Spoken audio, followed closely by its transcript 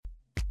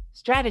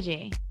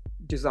strategy,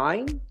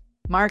 design,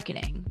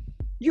 marketing,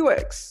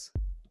 UX,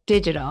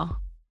 digital.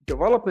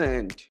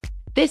 development.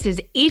 This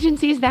is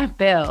Agencies That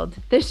Build.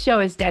 This show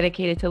is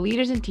dedicated to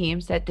leaders and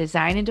teams that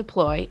design and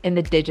deploy in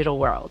the digital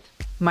world.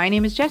 My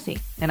name is Jessie,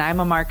 and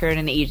I'm a marketer and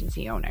an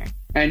agency owner.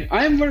 And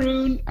I'm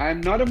Varun. I'm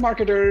not a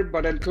marketer,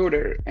 but a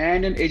coder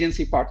and an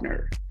agency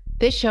partner.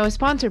 This show is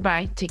sponsored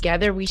by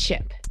Together We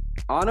Ship.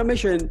 On a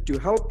mission to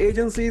help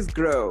agencies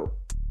grow.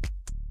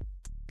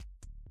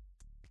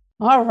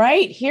 All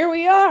right, here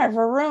we are.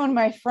 Varun,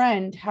 my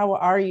friend, how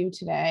are you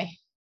today?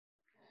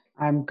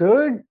 I'm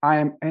good. I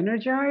am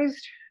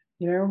energized.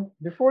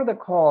 Before the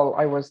call,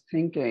 I was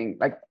thinking,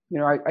 I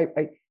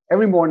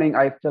every morning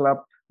I fill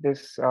up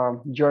this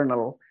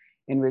journal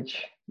in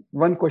which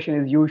one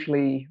question is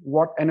usually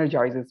what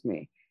energizes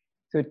me.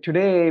 So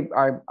today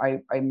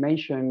I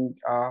mentioned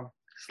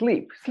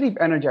sleep. Sleep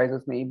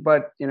energizes me.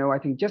 But I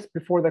think just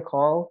before the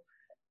call,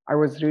 I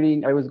was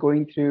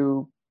going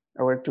through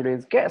our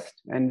today's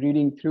guest and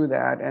reading through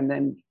that, and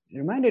then it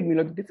reminded me,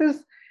 look, this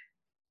is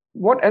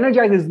what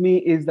energizes me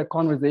is the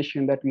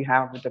conversation that we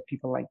have with the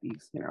people like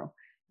these.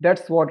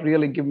 That's what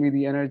really give me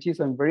the energy.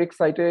 So I'm very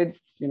excited.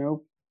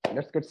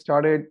 Let's get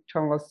started.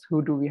 Tell us,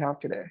 who do we have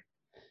today?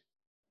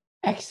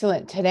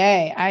 Excellent.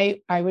 Today,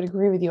 I would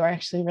agree with you. I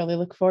actually really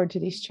look forward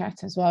to these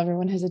chats as well.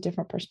 Everyone has a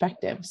different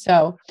perspective.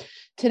 So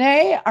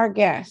today, our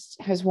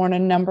guest has worn a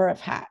number of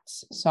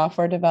hats: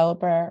 software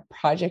developer,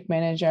 project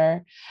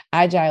manager,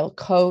 agile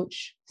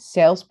coach,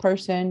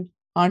 salesperson,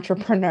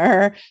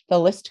 entrepreneur. The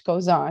list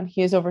goes on.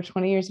 He has over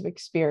 20 years of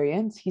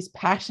experience. He's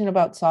passionate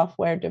about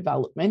software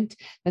development,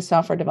 the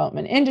software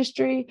development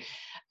industry.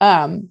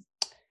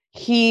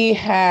 He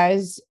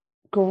has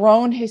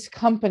grown his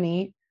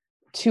company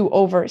to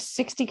over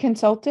 60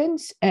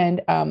 consultants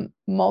and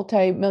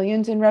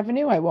multi-millions in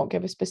revenue. I won't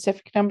give a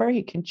specific number.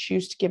 He can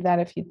choose to give that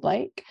if he'd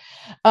like.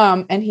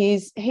 And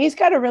he's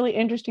got a really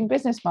interesting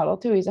business model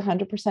too. He's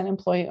 100%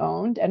 employee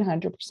owned and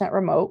 100%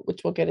 remote,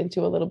 which we'll get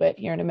into a little bit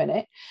here in a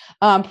minute.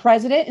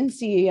 President and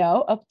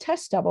CEO of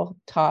Test Double,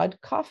 Todd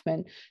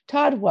Kaufman.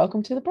 Todd,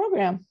 welcome to the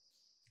program.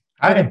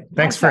 Hi,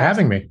 thanks for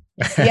having me.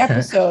 The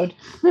episode.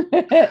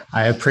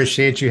 I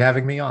appreciate you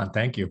having me on.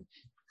 Thank you.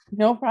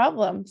 No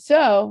problem.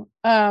 So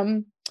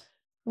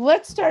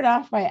let's start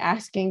off by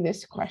asking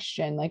this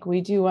question, like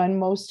we do on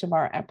most of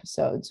our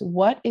episodes.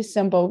 What is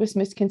some bogus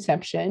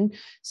misconception,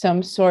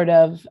 some sort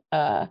of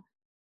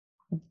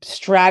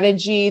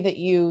strategy that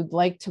you'd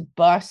like to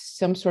bust,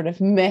 some sort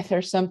of myth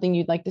or something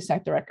you'd like to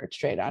set the record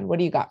straight on? What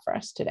do you got for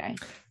us today?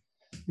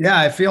 Yeah,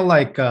 I feel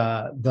like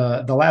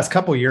the last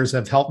couple of years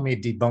have helped me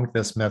debunk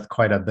this myth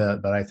quite a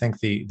bit. But I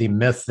think the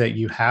myth that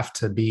you have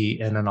to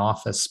be in an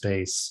office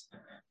space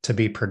to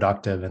be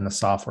productive in the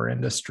software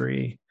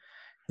industry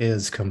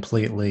is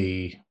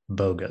completely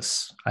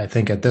bogus. I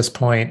think at this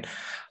point,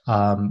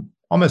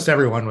 almost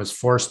everyone was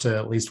forced to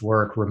at least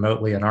work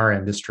remotely in our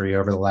industry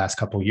over the last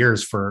couple of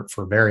years for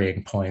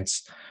varying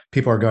points.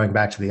 People are going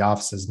back to the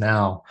offices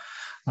now.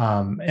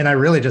 And I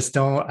really just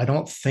I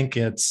don't think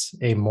it's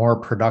a more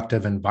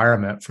productive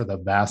environment for the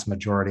vast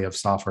majority of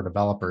software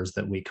developers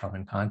that we come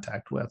in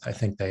contact with. I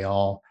think they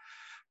all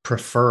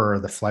prefer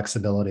the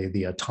flexibility,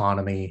 the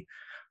autonomy,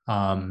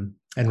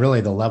 and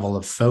really the level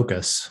of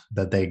focus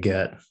that they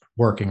get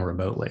working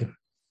remotely.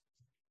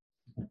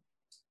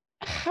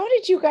 How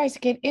did you guys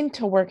get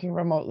into working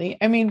remotely?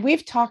 I mean,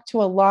 we've talked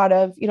to a lot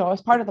of,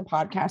 as part of the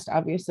podcast,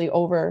 obviously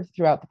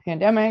throughout the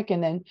pandemic,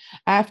 and then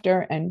after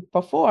and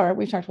before,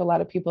 we've talked to a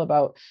lot of people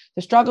about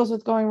the struggles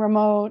with going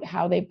remote,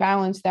 how they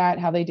balance that,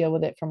 how they deal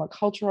with it from a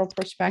cultural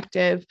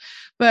perspective.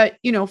 But,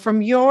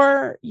 from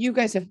you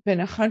guys have been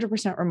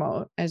 100%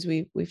 remote as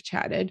we've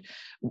chatted.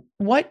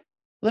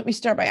 Let me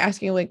start by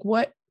asking,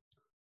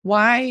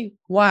 why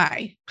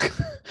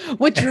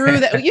what drew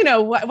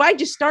that, why'd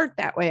you start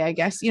that way? I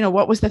guess,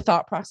 what was the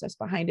thought process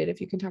behind it?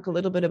 If you can talk a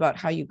little bit about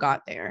how you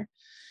got there.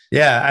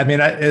 Yeah, I mean,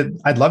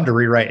 I'd love to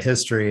rewrite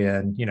history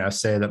and,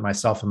 say that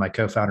myself and my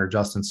co-founder,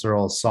 Justin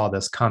Searle, saw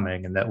this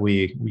coming, and that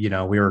we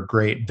were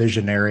great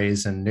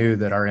visionaries and knew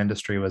that our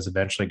industry was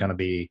eventually going to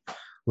be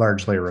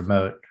largely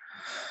remote.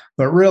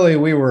 But really,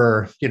 we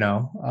were,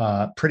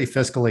 pretty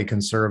fiscally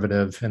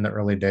conservative in the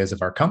early days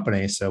of our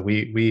company. So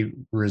we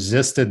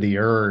resisted the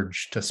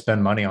urge to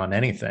spend money on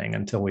anything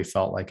until we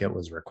felt like it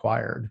was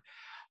required.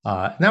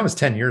 And that was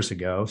 10 years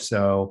ago.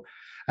 So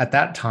at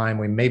that time,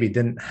 we maybe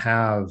didn't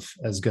have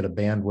as good a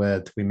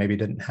bandwidth. We maybe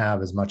didn't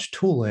have as much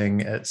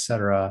tooling, et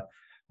cetera,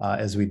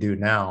 as we do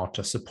now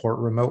to support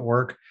remote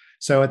work.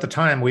 So at the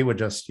time, we would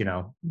just,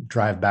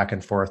 drive back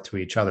and forth to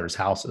each other's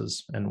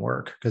houses and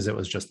work because it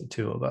was just the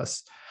two of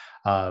us.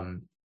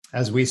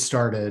 As we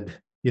started,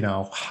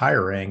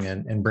 hiring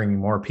and bringing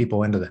more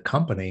people into the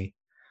company,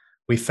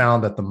 we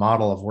found that the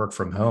model of work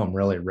from home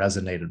really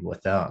resonated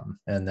with them,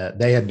 and that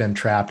they had been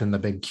trapped in the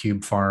big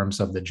cube farms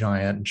of the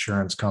giant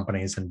insurance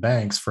companies and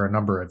banks for a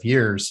number of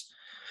years.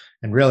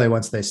 And really,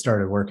 once they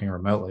started working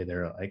remotely,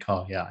 they're like,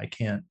 oh yeah, I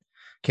can't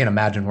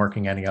imagine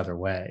working any other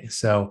way.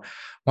 So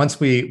once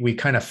we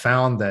kind of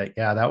found that,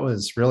 yeah, that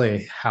was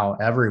really how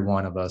every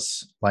one of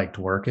us liked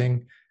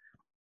working,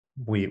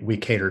 we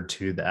catered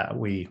to that.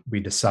 We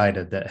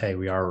decided that, hey,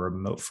 we are a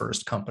remote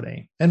first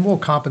company, and we'll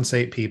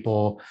compensate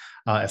people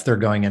if they're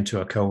going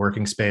into a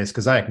co-working space,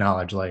 because I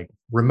acknowledge like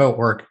remote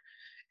work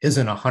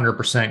isn't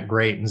 100%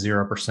 great and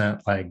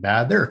 0% like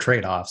bad. There are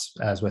trade-offs,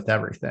 as with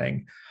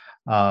everything.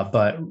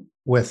 But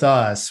with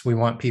us, we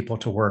want people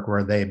to work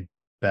where they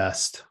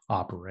best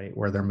operate,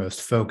 where they're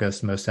most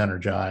focused, most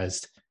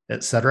energized,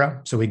 et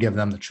cetera. So we give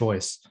them the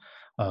choice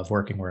of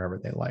working wherever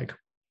they like.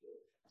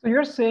 So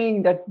you're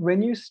saying that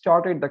when you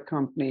started the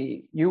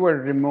company, you were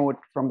remote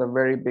from the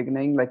very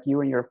beginning, like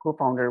you and your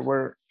co-founder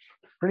were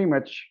pretty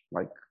much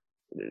like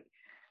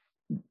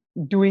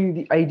doing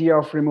the idea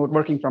of remote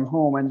working from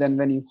home. And then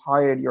when you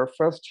hired your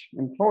first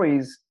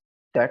employees,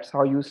 that's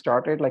how you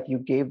started. Like you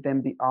gave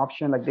them the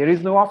option, like there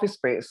is no office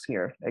space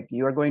here. Like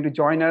you are going to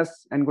join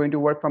us and going to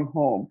work from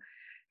home.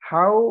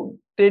 How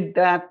did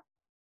that,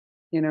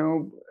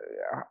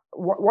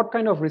 what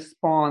kind of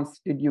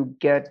response did you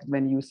get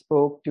when you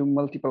spoke to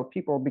multiple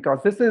people?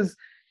 Because this is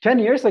 10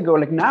 years ago,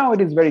 like now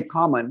it is very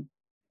common,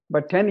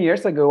 but 10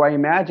 years ago, I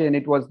imagine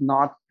it was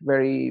not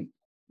very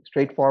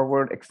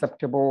straightforward,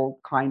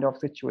 acceptable kind of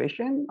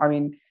situation. I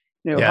mean,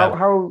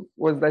 how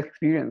was the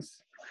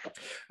experience?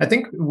 I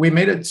think we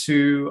made it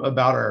to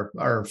about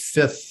our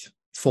fifth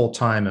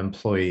full-time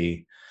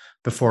employee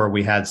before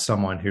we had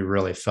someone who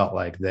really felt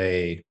like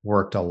they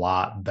worked a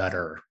lot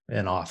better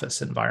in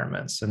office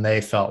environments. And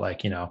they felt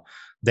like,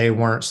 they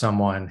weren't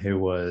someone who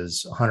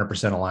was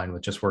 100% aligned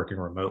with just working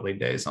remotely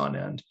days on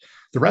end.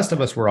 The rest of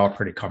us were all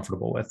pretty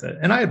comfortable with it.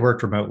 And I had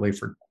worked remotely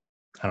for,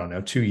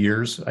 2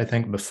 years, I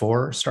think,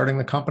 before starting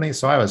the company.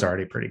 So I was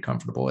already pretty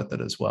comfortable with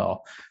it as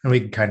well. And we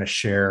could kind of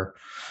share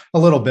a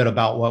little bit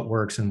about what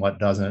works and what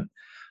doesn't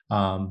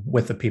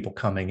with the people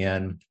coming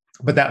in.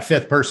 But that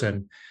fifth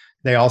person,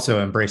 they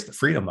also embraced the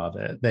freedom of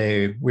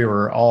it. We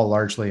were all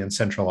largely in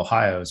Central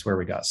Ohio is where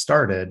we got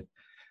started.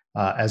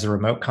 As a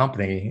remote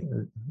company,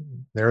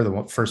 they're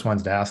the first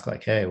ones to ask,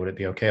 like, hey, would it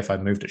be okay if I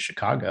moved to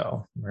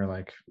Chicago? And we're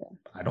like,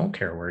 I don't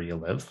care where you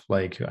live.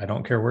 Like, I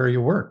don't care where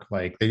you work.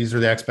 Like, these are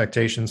the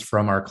expectations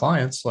from our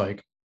clients.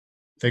 Like,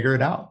 figure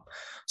it out.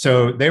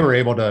 So they were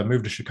able to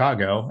move to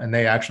Chicago, and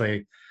they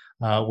actually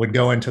would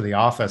go into the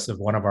office of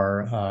one of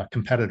our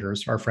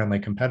competitors, our friendly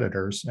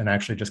competitors, and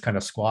actually just kind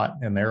of squat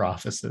in their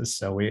offices.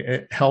 So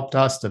it helped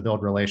us to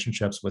build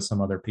relationships with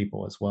some other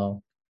people as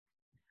well.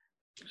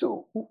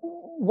 So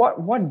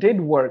what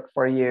did work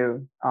for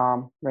you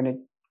when it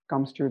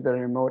comes to the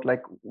remote?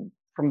 Like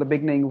from the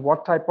beginning,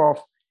 what type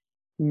of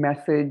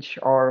message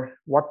or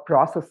what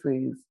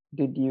processes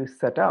did you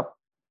set up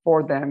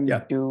for them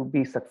to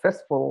be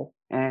successful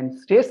and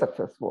stay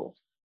successful?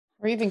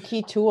 Or even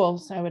key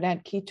tools. I would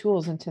add key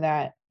tools into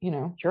that,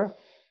 Sure.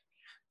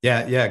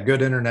 Yeah.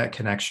 Good internet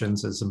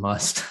connections is a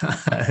must.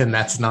 And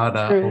that's not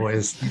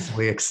always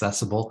easily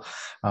accessible.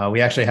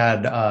 We actually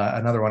had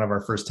another one of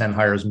our first 10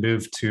 hires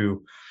move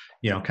to,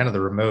 kind of the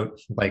remote,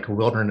 like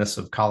wilderness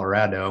of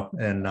Colorado,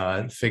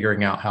 and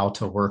figuring out how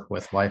to work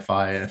with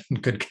Wi-Fi and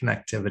good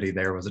connectivity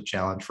there was a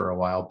challenge for a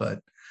while, but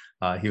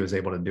he was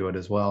able to do it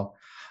as well.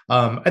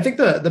 I think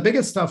the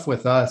biggest stuff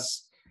with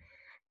us,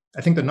 I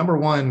think the number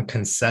one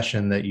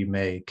concession that you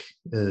make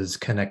is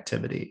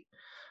connectivity.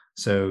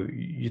 So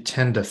you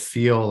tend to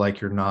feel like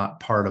you're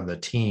not part of the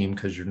team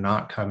because you're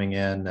not coming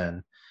in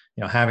and,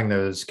 having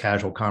those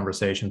casual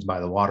conversations by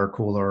the water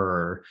cooler,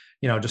 or,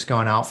 just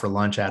going out for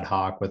lunch ad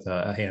hoc with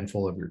a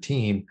handful of your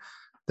team.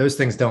 Those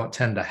things don't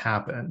tend to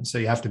happen. So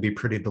you have to be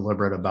pretty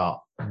deliberate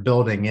about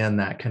building in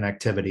that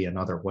connectivity in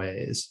other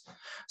ways.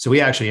 So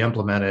we actually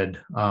implemented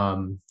a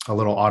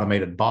little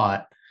automated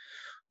bot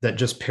that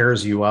just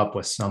pairs you up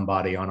with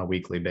somebody on a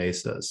weekly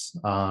basis.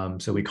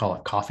 So we call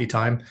it coffee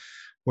time,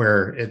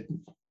 where it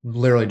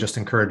literally just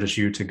encourages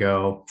you to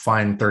go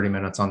find 30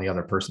 minutes on the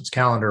other person's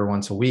calendar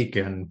once a week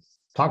and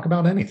talk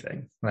about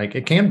anything. Like,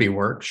 it can be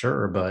work,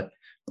 sure, but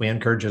we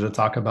encourage you to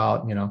talk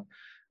about,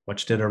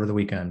 what you did over the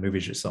weekend,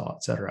 movies you saw,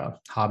 et cetera,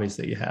 hobbies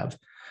that you have.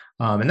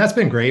 And that's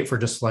been great for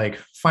just like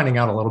finding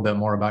out a little bit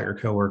more about your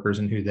coworkers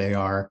and who they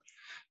are.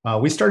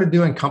 We started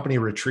doing company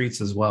retreats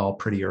as well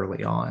pretty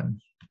early on.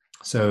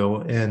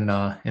 So in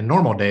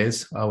normal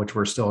days, which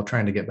we're still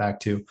trying to get back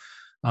to,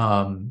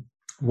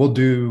 we'll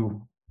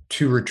do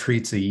 2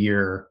 retreats a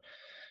year,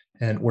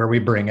 and where we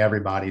bring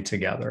everybody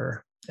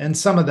together. And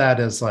some of that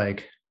is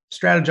like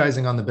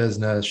strategizing on the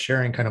business,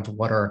 sharing kind of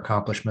what our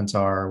accomplishments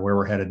are, where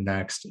we're headed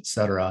next, et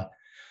cetera.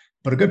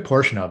 But a good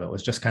portion of it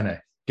was just kind of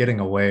getting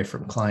away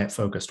from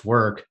client-focused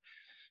work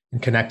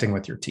and connecting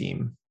with your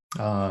team.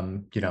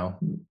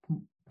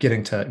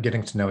 Getting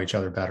to know each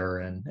other better,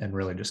 and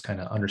really just kind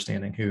of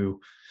understanding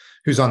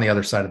who's on the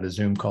other side of the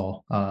Zoom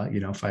call,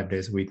 5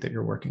 days a week that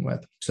you're working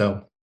with.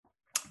 So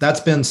that's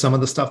been some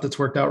of the stuff that's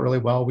worked out really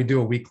well. We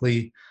do a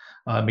weekly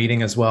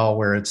meeting as well,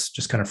 where it's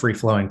just kind of free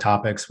flowing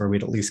topics where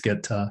we'd at least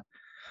get to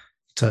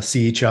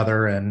see each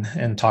other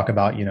and talk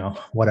about,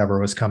 whatever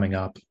was coming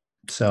up.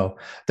 So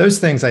those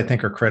things I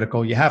think are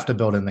critical. You have to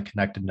build in the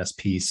connectedness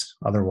piece.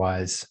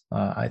 Otherwise,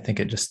 I think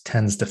it just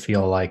tends to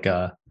feel like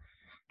a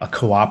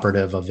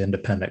cooperative of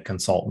independent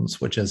consultants,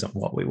 which isn't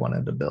what we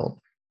wanted to build.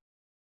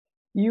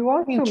 You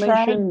also You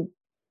tried. mentioned,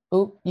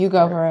 Oh, you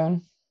go,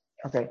 Varun.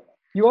 okay,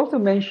 you also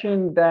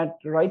mentioned that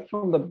right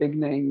from the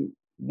beginning,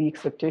 the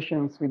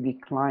expectations with the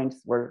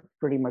clients were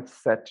pretty much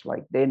set.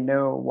 Like they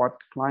know what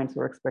clients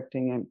are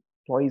expecting, and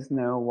employees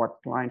know what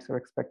clients are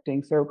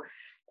expecting. So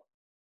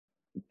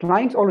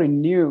clients already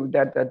knew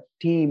that the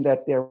team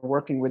that they're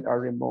working with are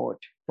remote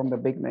from the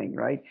beginning,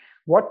 right?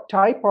 What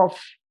type of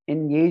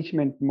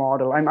engagement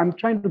model? I'm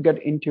trying to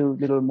get into a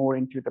little more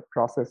into the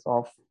process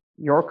of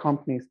your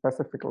company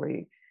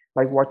specifically,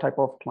 like what type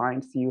of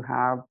clients you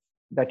have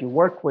that you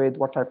work with,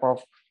 what type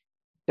of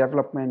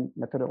development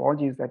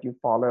methodologies that you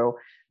follow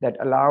that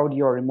allowed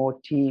your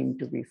remote team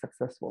to be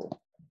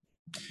successful.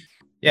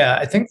 Yeah,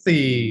 I think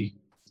the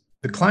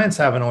clients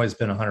haven't always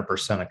been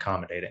 100%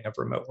 accommodating of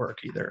remote work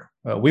either.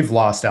 We've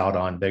lost out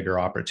on bigger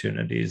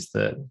opportunities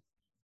that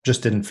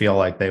just didn't feel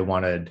like they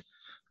wanted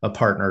a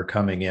partner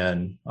coming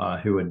in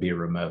who would be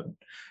remote.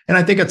 And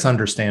I think it's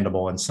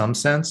understandable in some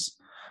sense.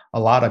 A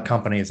lot of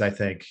companies, I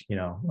think,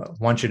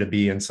 want you to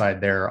be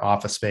inside their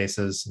office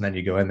spaces, and then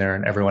you go in there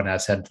and everyone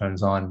has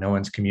headphones on. No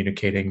one's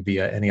communicating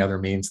via any other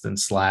means than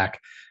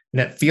Slack.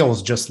 And it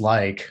feels just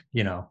like,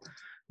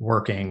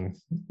 working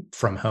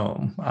from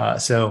home.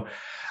 So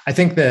I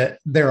think that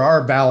there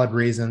are valid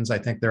reasons. I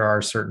think there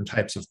are certain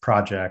types of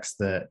projects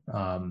that,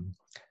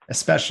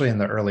 especially in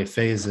the early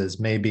phases,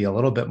 may be a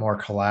little bit more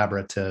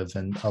collaborative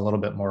and a little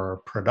bit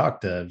more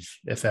productive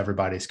if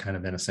everybody's kind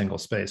of in a single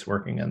space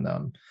working in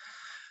them.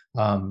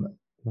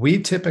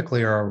 We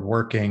typically are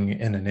working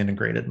in an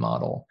integrated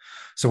model.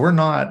 So we're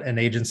not an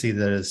agency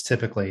that is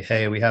typically,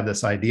 hey, we have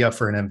this idea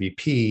for an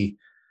MVP,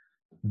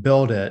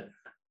 build it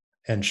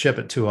and ship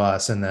it to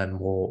us, and then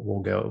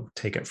we'll go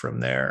take it from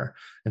there.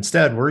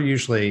 Instead, we're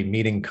usually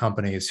meeting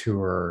companies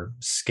who are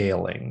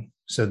scaling.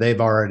 So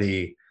they've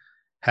already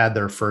had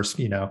their first,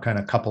 kind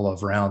of couple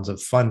of rounds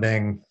of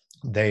funding.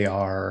 They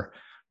are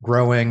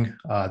growing.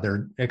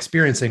 They're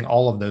experiencing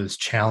all of those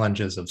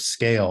challenges of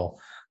scale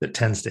that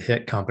tends to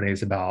hit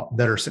companies that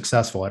are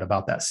successful at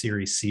about that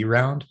Series C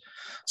round.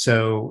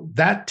 So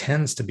that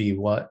tends to be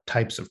what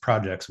types of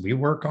projects we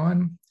work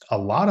on. A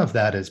lot of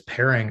that is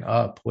pairing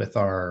up with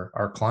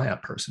our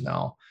client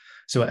personnel.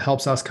 So it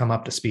helps us come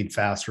up to speed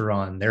faster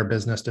on their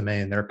business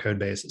domain, their code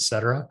base, et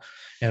cetera.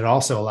 And it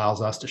also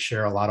allows us to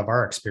share a lot of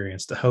our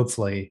experience to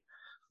hopefully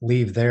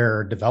leave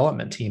their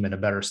development team in a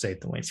better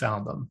state than we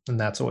found them. And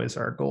that's always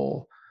our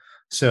goal.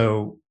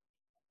 So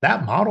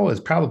that model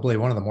is probably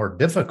one of the more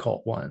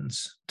difficult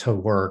ones to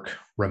work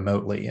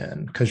remotely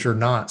in, because you're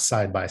not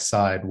side by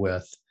side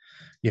with,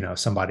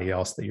 somebody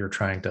else that you're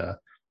trying to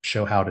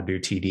show how to do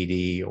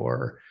TDD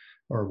or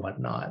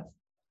whatnot.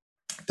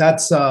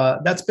 That's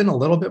been a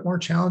little bit more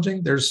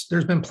challenging. There's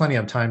been plenty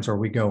of times where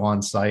we go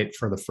on site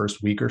for the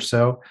first week or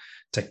so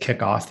to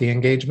kick off the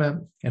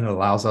engagement, and it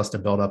allows us to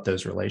build up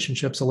those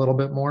relationships a little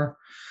bit more.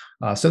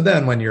 So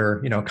then when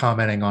you're,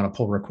 commenting on a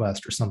pull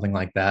request or something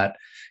like that,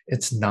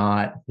 it's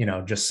not,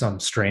 just some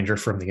stranger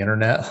from the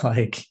internet,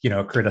 like,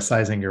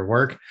 criticizing your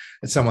work.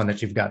 It's someone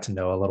that you've got to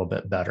know a little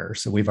bit better.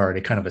 So we've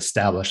already kind of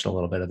established a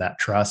little bit of that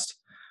trust.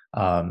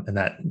 And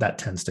that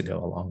tends to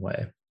go a long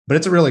way. But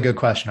it's a really good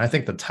question. I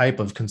think the type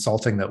of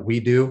consulting that we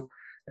do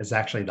is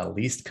actually the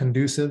least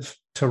conducive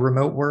to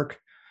remote work,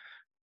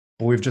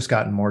 but we've just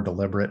gotten more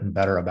deliberate and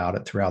better about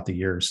it throughout the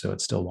years. So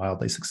it's still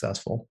wildly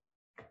successful.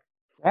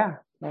 Yeah,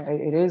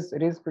 it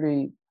is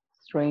pretty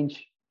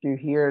strange to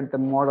hear the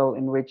model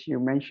in which you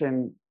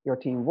mentioned your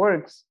team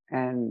works,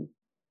 and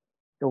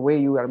the way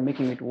you are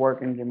making it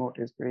work in remote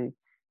is pretty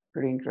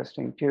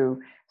interesting too.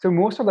 So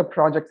most of the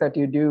projects that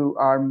you do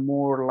are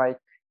more like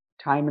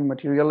time and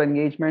material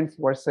engagements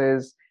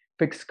versus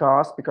fixed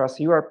costs, because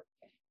you are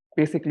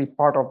basically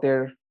part of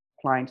your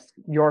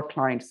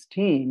client's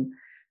team.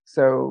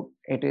 So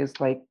it is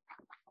like,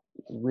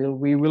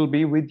 we will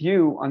be with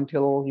you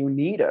until you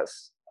need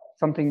us.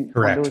 Something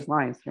Correct. on those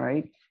lines,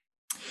 right?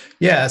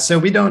 Yeah. So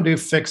we don't do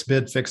fixed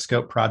bid, fixed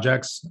scope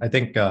projects. I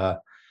think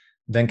Venkat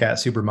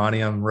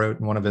Subramaniam wrote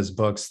in one of his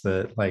books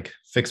that like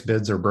fixed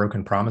bids are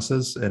broken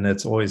promises. And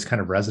it's always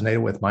kind of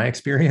resonated with my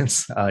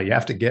experience. You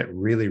have to get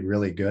really,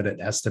 really good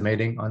at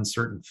estimating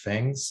uncertain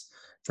things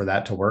for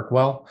that to work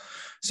well.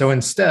 So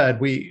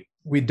instead, we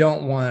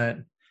don't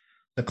want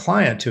the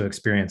client to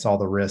experience all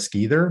the risk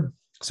either.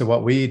 So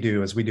what we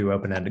do is we do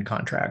open-ended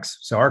contracts.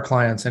 So our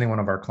clients, any one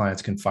of our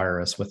clients can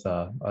fire us with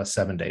a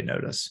 7-day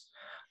notice.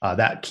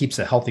 That keeps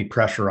a healthy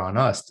pressure on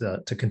us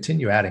to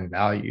continue adding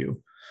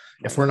value.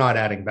 If we're not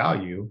adding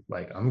value,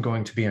 like I'm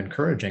going to be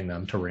encouraging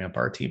them to ramp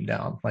our team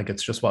down. Like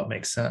it's just what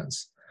makes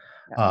sense.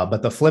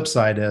 But the flip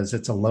side is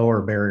it's a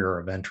lower barrier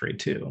of entry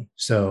too.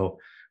 So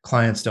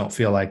clients don't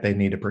feel like they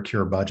need to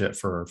procure budget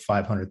for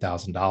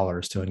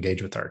 $500,000 to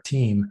engage with our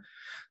team.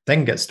 They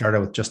can get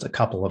started with just a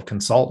couple of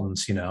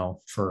consultants,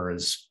 for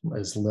as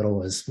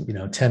little as,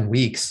 10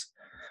 weeks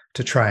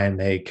to try and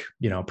make,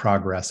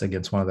 progress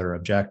against one of their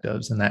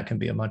objectives. And that can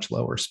be a much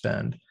lower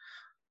spend.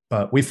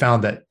 But we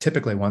found that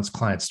typically once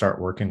clients start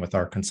working with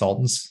our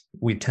consultants,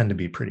 we tend to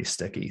be pretty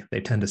sticky.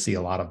 They tend to see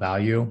a lot of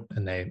value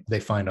and they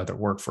find other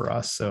work for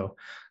us. So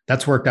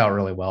that's worked out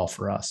really well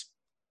for us.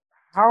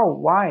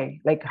 why?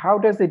 Like, how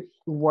does it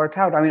work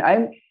out? I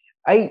mean,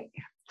 I,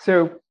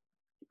 so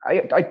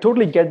I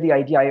totally get the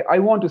idea. I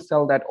want to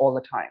sell that all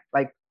the time.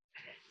 Like,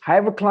 I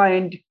have a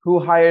client who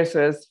hires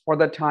us for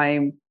the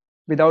time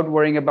without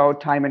worrying about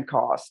time and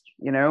cost,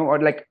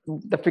 or like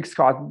the fixed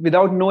cost,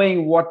 without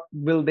knowing what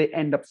will they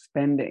end up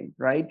spending,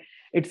 right?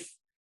 It's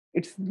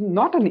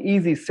not an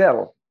easy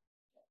sell.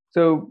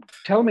 So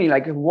tell me,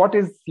 like, what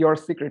is your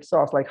secret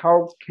sauce? Like,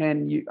 how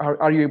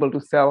are you able to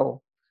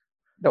sell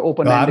the Well,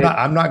 open-ended?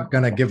 I'm not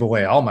going to give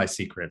away all my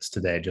secrets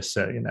today, just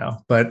so you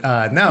know. But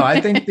no, I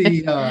think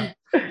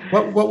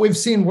what we've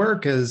seen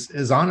work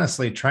is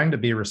honestly trying to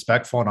be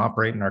respectful and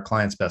operate in our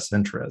clients' best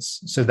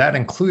interests. So that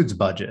includes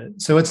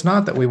budget. So it's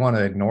not that we want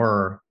to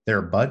ignore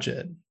their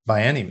budget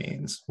by any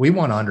means. We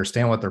want to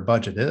understand what their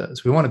budget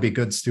is. We want to be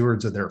good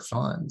stewards of their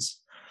funds.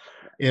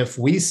 If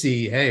we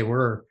see, hey,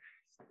 we're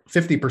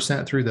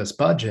 50% through this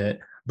budget,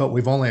 but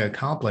we've only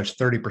accomplished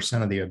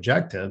 30% of the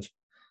objective,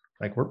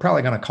 like we're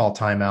probably going to call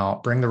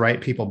timeout, bring the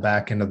right people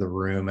back into the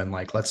room, and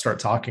like, let's start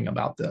talking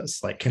about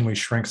this. Like, can we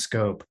shrink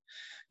scope?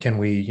 Can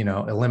we,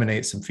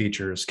 eliminate some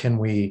features? Can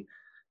we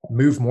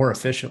move more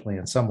efficiently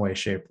in some way,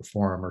 shape, or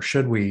form? Or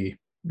should we,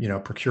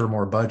 procure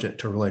more budget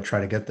to really try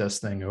to get this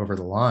thing over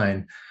the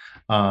line?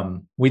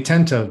 We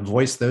tend to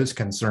voice those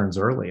concerns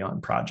early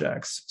on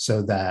projects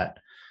so that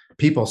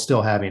people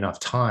still have enough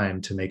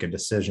time to make a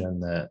decision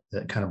that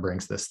kind of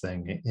brings this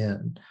thing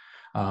in.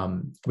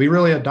 We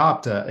really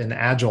adopt an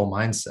agile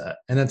mindset,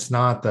 and it's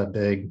not the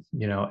big,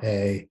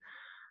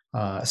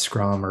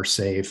 Scrum or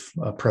SAFe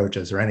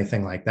approaches or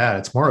anything like that.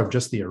 It's more of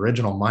just the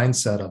original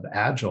mindset of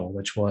agile,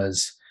 which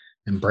was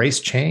embrace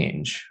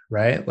change,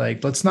 right?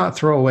 Like, let's not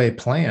throw away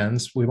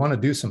plans. We want to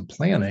do some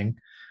planning.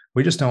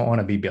 We just don't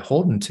want to be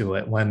beholden to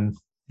it when,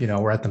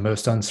 we're at the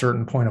most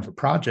uncertain point of a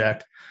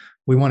project.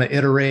 We want to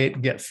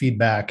iterate, get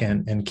feedback,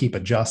 and keep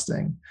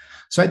adjusting.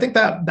 So I think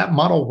that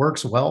model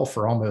works well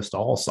for almost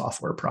all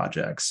software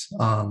projects.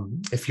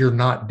 If you're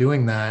not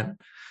doing that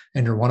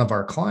and you're one of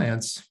our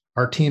clients,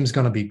 our team's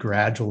going to be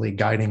gradually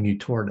guiding you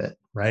toward it,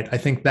 right? I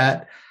think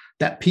that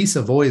piece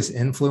of always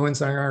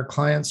influencing our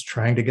clients,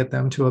 trying to get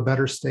them to a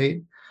better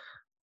state,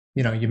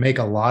 you make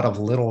a lot of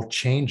little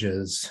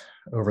changes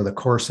over the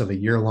course of a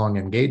year-long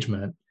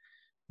engagement,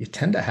 you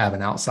tend to have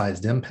an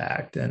outsized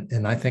impact.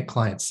 And I think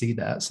clients see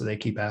that, so they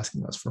keep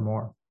asking us for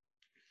more.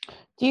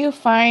 Do you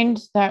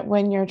find that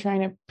when you're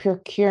trying to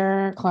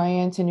procure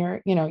clients and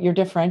your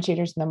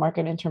differentiators in the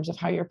market in terms of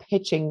how you're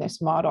pitching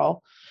this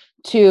model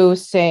to,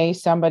 say,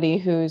 somebody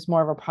who's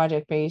more of a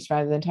project based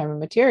rather than time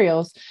and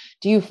materials,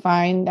 do you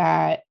find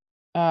that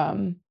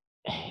I'm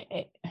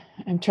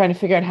trying to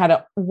figure out how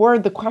to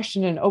word the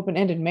question in an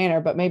open-ended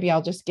manner, but maybe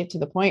I'll just get to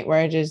the point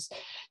where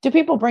do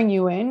people bring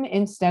you in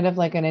instead of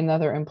like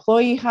another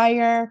employee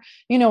hire?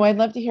 I'd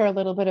love to hear a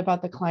little bit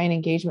about the client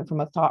engagement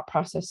from a thought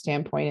process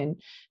standpoint,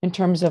 and in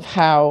terms of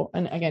how,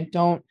 and again,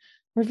 don't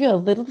reveal a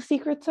little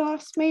secret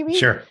sauce, maybe.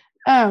 Sure.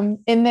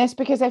 In this,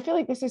 because I feel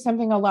like this is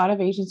something a lot of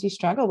agencies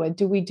struggle with.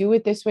 Do we do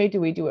it this way? Do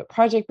we do it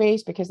project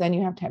based? Because then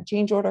you have to have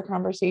change order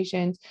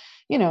conversations.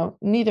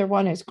 Neither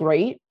one is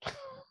great,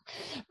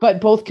 but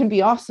both can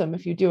be awesome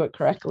if you do it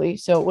correctly.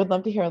 So would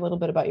love to hear a little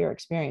bit about your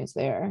experience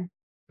there.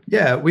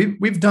 Yeah,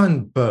 we've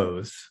done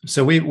both.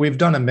 So we've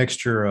done a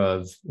mixture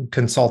of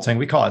consulting.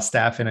 We call it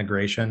staff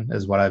integration,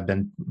 is what I've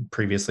been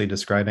previously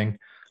describing.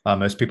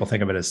 Most people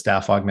think of it as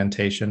staff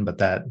augmentation, but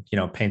that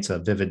paints a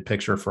vivid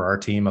picture for our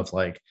team of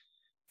like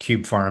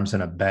cube farms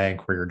in a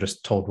bank where you're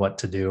just told what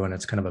to do, and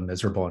it's kind of a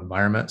miserable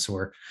environment. So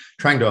we're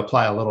trying to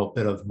apply a little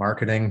bit of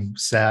marketing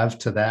salve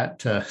to that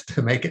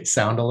to make it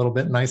sound a little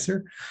bit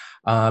nicer.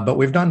 But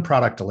we've done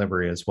product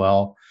delivery as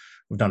well.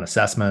 We've done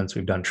assessments,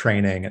 we've done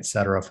training, et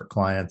cetera, for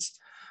clients.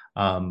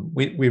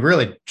 We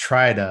really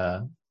try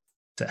to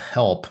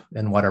help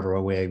in whatever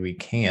way we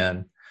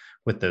can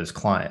with those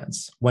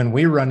clients. When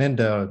we run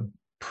into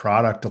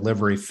product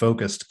delivery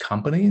focused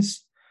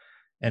companies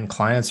and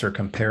clients are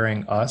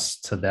comparing us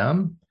to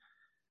them,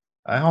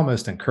 I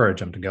almost encourage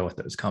them to go with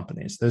those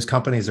companies. Those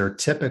companies are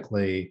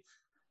typically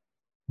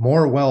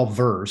more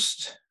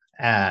well-versed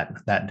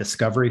at that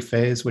discovery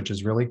phase, which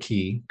is really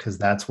key, because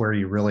that's where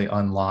you really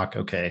unlock,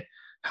 okay,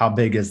 how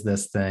big is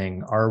this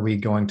thing? Are we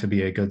going to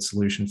be a good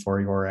solution for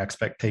your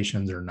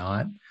expectations or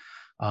not?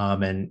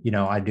 And,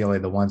 ideally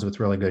the ones with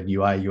really good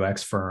UI,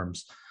 UX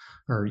firms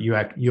or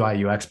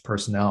UI, UX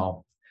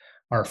personnel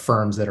are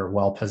firms that are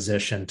well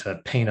positioned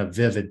to paint a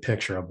vivid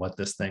picture of what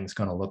this thing's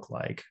going to look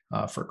like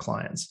for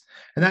clients.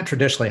 And that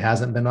traditionally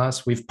hasn't been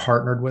us. We've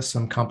partnered with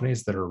some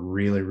companies that are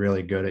really,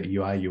 really good at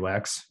UI,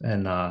 UX.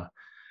 And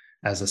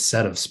as a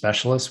set of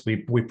specialists,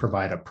 we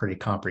provide a pretty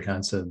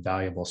comprehensive,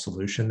 valuable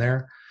solution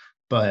there.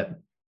 But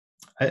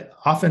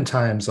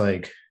oftentimes,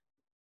 like,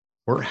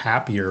 we're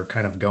happier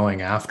kind of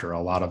going after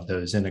a lot of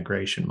those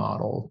integration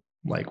model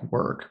like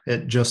work.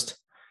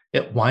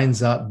 It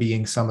winds up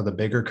being some of the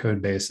bigger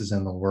code bases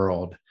in the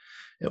world.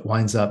 It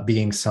winds up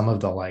being some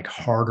of the like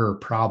harder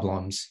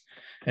problems,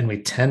 and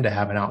we tend to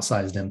have an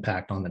outsized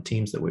impact on the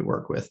teams that we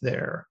work with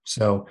there.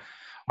 So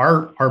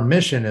our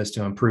mission is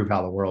to improve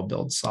how the world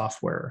builds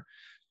software.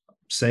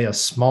 say a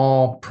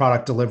small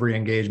product delivery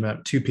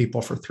engagement, 2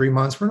 people for 3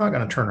 months, we're not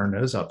going to turn our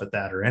nose up at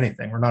that or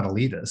anything. We're not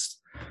elitist.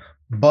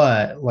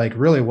 But like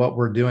really what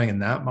we're doing in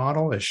that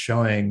model is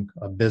showing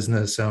a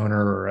business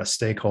owner or a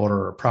stakeholder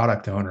or a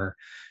product owner,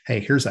 hey,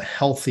 here's a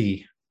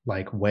healthy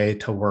like way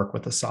to work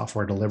with a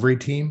software delivery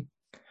team.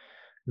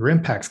 Your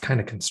impact's kind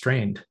of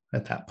constrained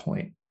at that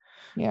point.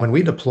 Yeah. When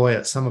we deploy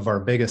at some of our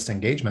biggest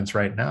engagements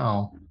right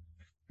now,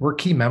 we're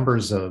key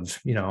members of,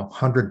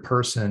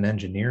 100-person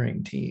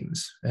engineering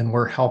teams, and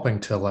we're helping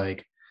to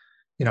like,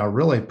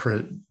 really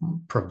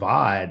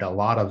provide a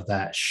lot of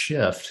that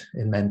shift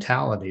in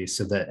mentality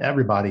so that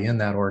everybody in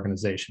that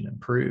organization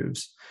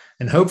improves.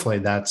 And hopefully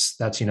that's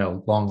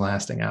long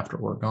lasting after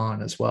we're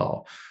gone as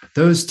well.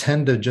 Those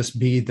tend to just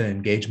be the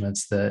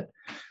engagements that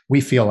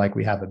we feel like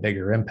we have a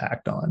bigger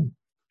impact on.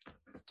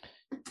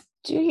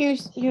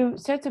 You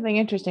said something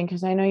interesting,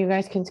 because I know you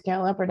guys can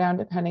scale up or down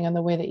depending on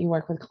the way that you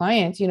work with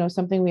clients.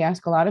 Something we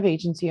ask a lot of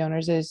agency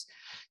owners is,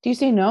 do you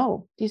say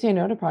no? Do you say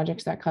no to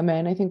projects that come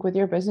in? I think with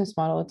your business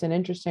model, it's an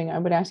interesting, I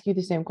would ask you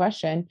the same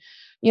question.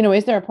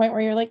 Is there a point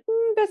where you're like,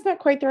 that's not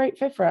quite the right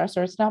fit for us,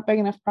 or it's not big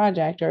enough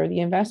project, or the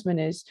investment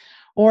is,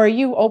 or are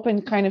you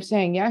open kind of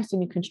saying yes,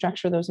 and you can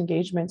structure those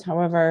engagements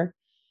however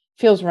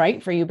feels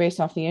right for you based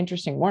off the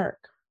interesting work?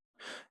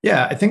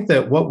 Yeah, I think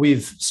that what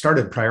we've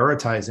started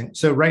prioritizing.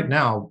 So right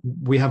now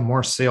we have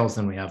more sales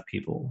than we have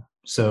people.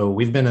 So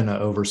we've been in an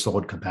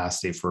oversold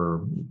capacity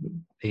for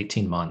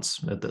 18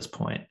 months at this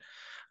point.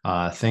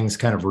 Things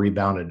kind of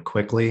rebounded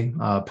quickly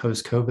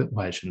post-COVID.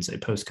 Well, I shouldn't say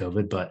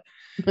post-COVID, but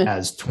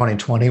as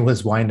 2020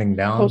 was winding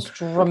down.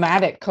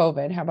 Post-dramatic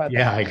COVID, how about that?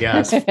 Yeah, I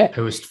guess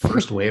post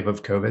first wave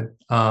of COVID.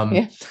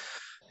 Yeah.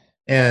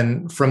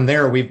 And from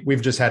there,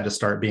 we've just had to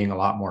start being a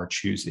lot more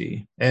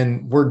choosy,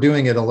 and we're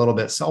doing it a little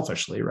bit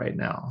selfishly right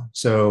now.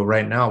 So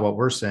right now, what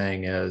we're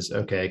saying is,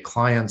 okay,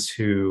 clients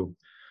who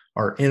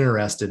are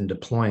interested in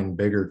deploying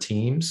bigger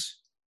teams,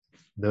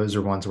 those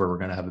are ones where we're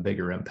going to have a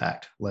bigger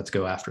impact. Let's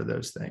go after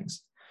those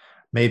things.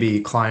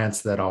 Maybe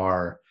clients that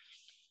are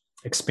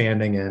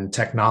expanding in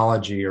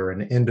technology or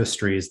in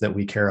industries that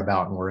we care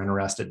about and we're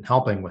interested in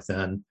helping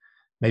within,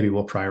 maybe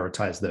we'll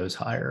prioritize those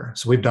higher.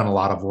 So we've done a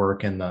lot of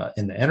work in the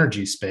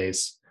energy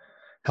space,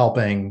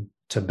 helping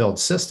to build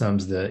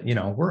systems that,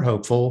 we're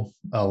hopeful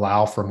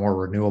allow for more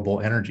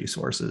renewable energy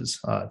sources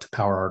to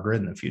power our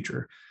grid in the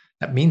future.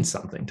 That means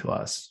something to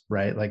us,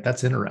 right? Like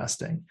that's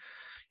interesting.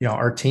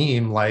 Our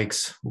team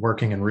likes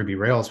working in Ruby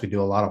Rails. We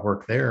do a lot of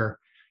work there,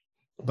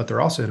 but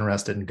they're also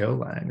interested in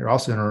Golang. They're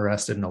also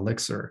interested in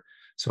Elixir.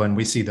 So when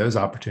we see those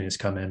opportunities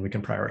come in, we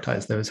can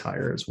prioritize those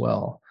higher as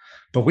well.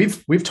 But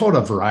we've told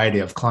a variety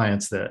of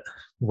clients that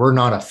we're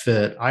not a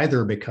fit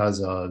either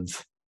because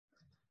of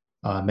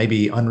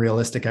maybe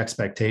unrealistic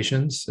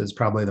expectations is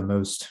probably the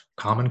most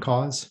common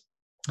cause.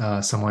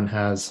 Someone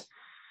has,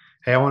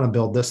 hey, I want to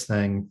build this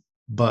thing,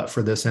 but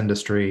for this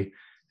industry,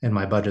 and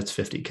my budget's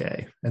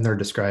 $50K, and they're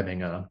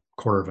describing a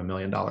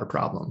 $250,000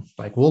 problem.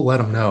 Like we'll let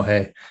them know,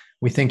 hey,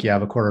 we think you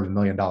have a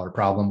 $250,000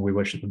 problem. We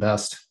wish you the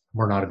best.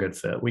 We're not a good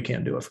fit. We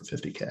can't do it for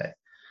 $50K.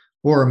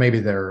 Or maybe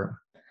they're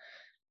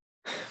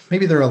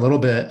a little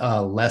bit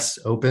less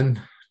open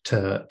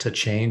to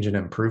change and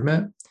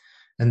improvement.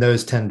 And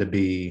those tend to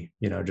be,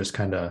 just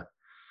kind of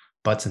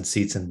butts and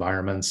seats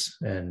environments.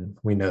 And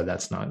we know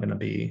that's not going to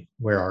be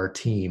where our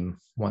team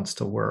wants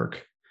to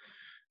work.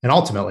 And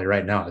ultimately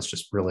right now, it's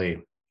just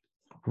really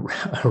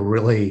a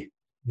really,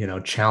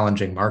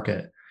 challenging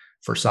market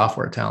for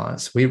software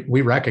talents.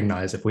 We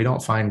recognize if we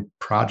don't find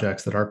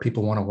projects that our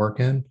people want to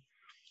work in,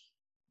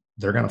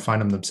 they're going to find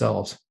them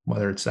themselves,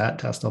 whether it's at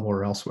Testable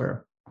or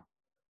elsewhere.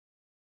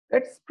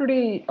 That's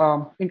pretty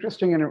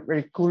interesting and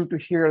very cool to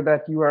hear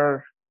that you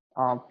are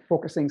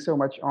focusing so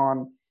much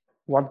on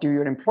what do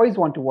your employees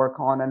want to work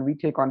on, and we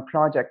take on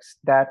projects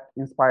that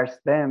inspires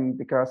them,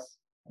 because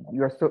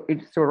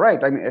it's so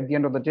right. I mean, at the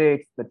end of the day,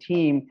 it's the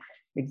team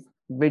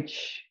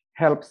which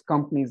helps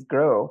companies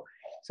grow.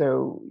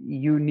 So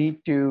you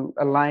need to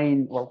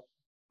align,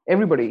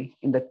 everybody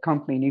in the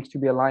company needs to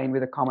be aligned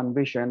with a common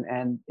vision.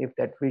 And if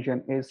that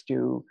vision is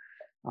to,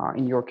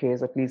 in your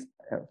case, at least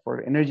for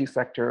the energy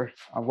sector,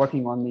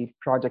 working on the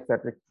project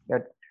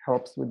that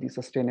helps with the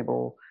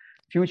sustainable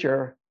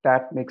future,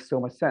 that makes so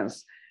much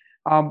sense.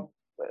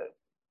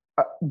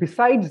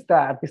 Besides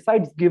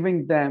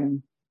giving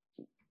them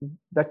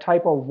the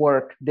type of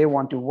work they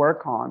want to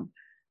work on,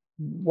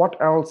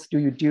 what else do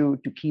you do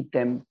to keep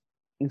them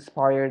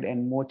inspired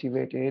and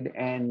motivated,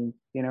 and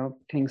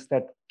things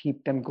that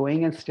keep them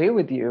going and stay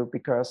with you?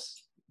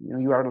 Because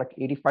you are like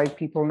 85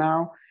 people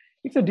now.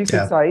 It's a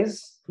decent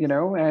size,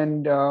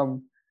 and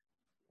to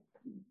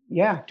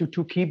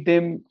keep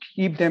them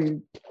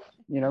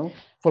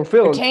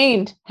fulfilled,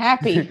 retained,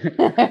 happy.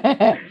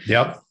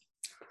 Yep.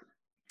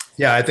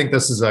 Yeah, I think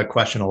this is a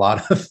question a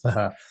lot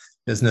of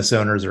business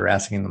owners are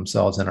asking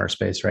themselves in our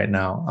space right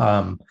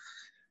now.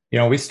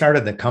 We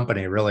started the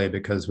company really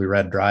because we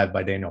read Drive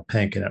by Daniel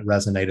Pink, and it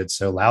resonated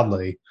so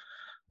loudly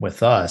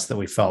with us that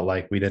we felt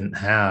like we didn't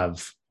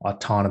have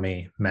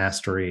autonomy,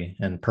 mastery,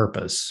 and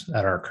purpose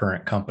at our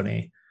current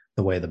company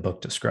the way the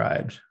book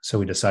described. So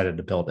we decided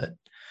to build it.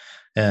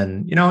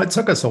 And, it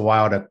took us a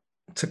while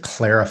to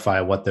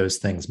clarify what those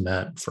things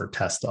meant for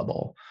Test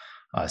Double.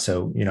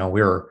 So, we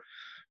were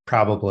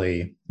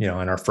probably, in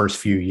our first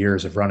few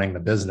years of running the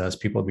business,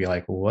 people would be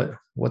like, well,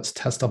 what's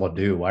Test Double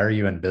do? Why are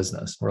you in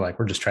business? We're like,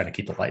 we're just trying to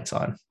keep the lights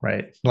on,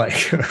 right?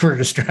 Like we're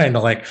just trying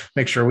to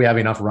make sure we have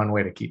enough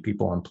runway to keep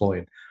people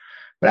employed.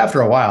 But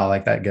after a while,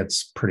 that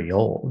gets pretty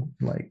old.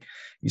 Like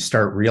you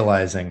start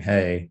realizing,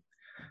 hey,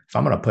 if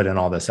I'm going to put in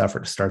all this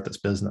effort to start this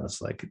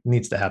business, it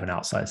needs to have an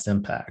outsized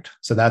impact.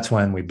 So that's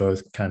when we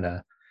both kind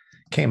of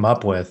came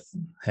up with,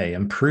 hey,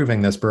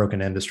 improving this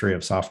broken industry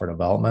of software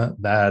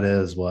development, that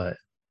is what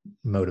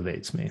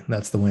motivates me.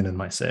 That's the win in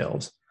my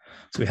sales.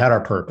 So we had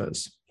our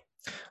purpose.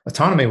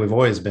 Autonomy, we've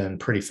always been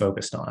pretty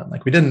focused on.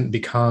 We didn't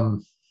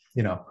become,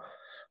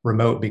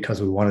 remote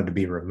because we wanted to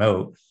be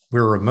remote. We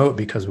were remote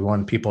because we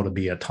wanted people to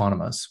be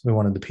autonomous. We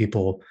wanted the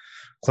people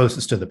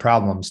closest to the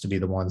problems to be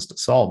the ones to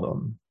solve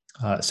them.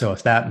 So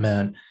if that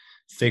meant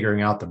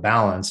figuring out the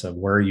balance of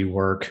where you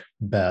work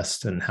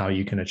best and how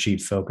you can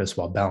achieve focus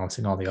while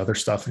balancing all the other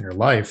stuff in your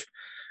life,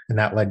 and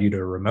that led you to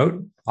a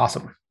remote,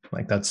 awesome.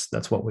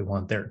 That's what we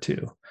want there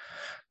too.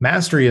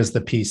 Mastery is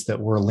the piece that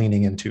we're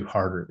leaning into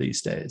harder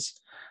these days.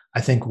 I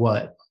think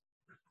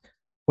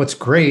what's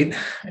great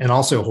and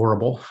also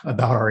horrible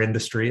about our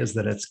industry is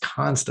that it's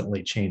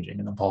constantly changing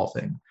and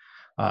evolving.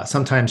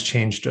 Sometimes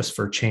change just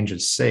for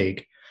change's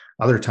sake.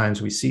 Other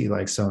times we see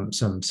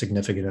some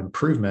significant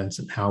improvements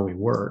in how we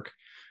work.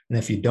 And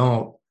if you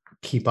don't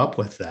keep up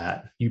with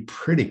that, you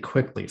pretty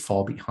quickly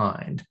fall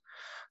behind.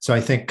 So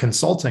I think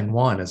consulting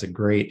one is a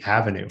great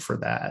avenue for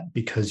that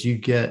because you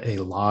get a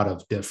lot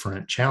of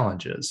different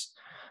challenges.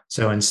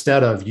 So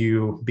instead of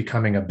you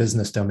becoming a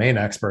business domain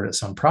expert at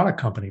some product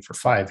company for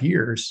 5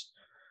 years,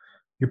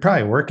 you're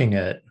probably working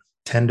at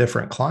 10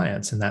 different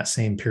clients in that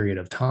same period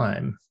of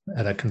time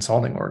at a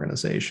consulting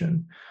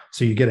organization.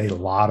 So you get a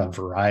lot of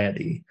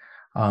variety.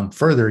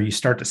 Further, you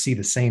start to see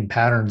the same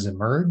patterns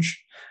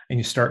emerge and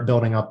you start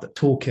building up the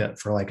toolkit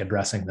for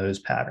addressing those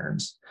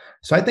patterns.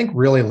 So I think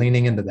really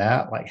leaning into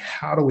that,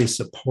 how do we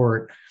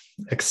support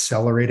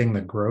accelerating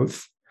the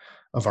growth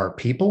of our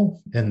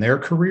people in their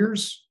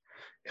careers?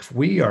 If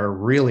we are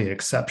really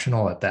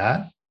exceptional at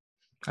that,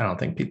 I don't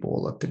think people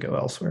will look to go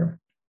elsewhere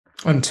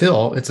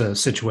until it's a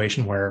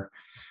situation where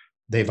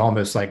they've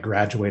almost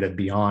graduated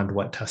beyond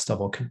what Test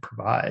Double can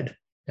provide.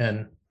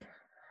 And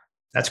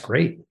that's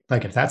great.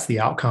 If that's the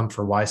outcome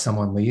for why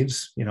someone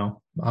leaves,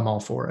 I'm all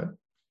for it.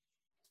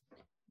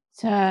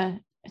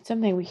 It's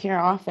something we hear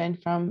often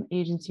from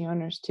agency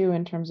owners too,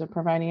 in terms of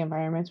providing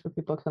environments where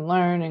people can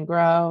learn and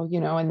grow,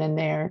 and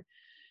then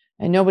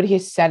and nobody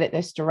has said it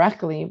this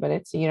directly, but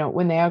it's,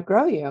 when they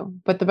outgrow you.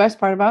 But the best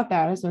part about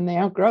that is when they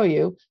outgrow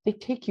you, they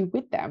take you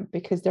with them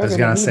because they're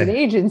going to need an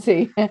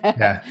agency.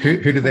 Yeah.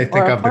 Who do they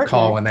think of to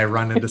call when they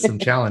run into some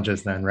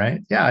challenges then,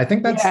 right? Yeah, I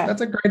think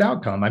that's a great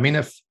outcome. I mean,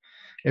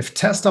 if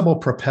Test Double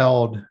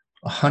propelled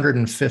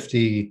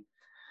 150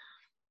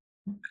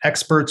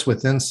 experts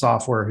within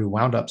software who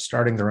wound up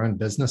starting their own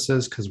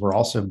businesses because we're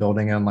also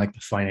building in the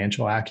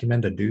financial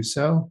acumen to do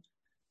so,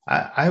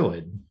 I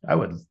would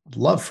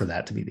love for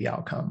that to be the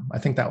outcome. I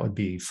think that would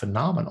be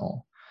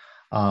phenomenal.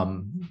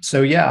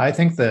 So yeah, I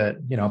think that,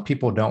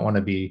 people don't want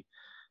to be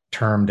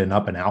termed an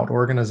up and out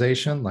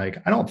organization. I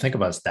don't think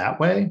of us that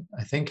way.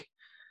 I think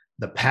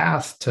the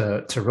path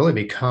to really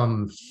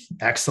become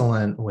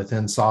excellent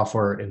within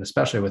software and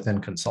especially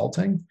within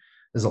consulting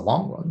is a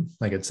long one.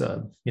 It's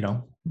a,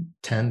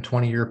 10,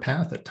 20-year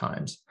path at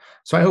times.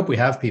 So I hope we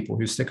have people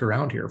who stick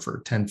around here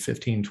for 10,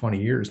 15,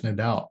 20 years, no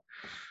doubt.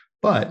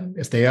 But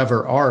if they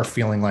ever are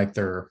feeling like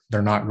they're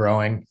not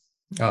growing,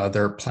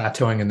 they're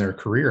plateauing in their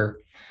career,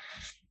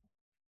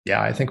 yeah,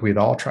 I think we'd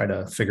all try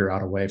to figure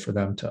out a way for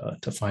them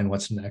to find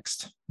what's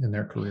next in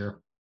their career.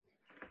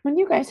 When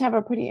you guys have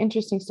a pretty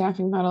interesting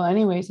staffing model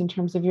anyways, in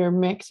terms of your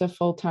mix of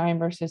full-time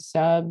versus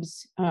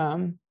subs,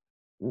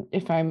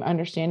 if I'm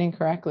understanding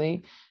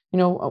correctly,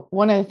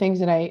 one of the things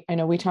that I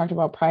know we talked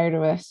about prior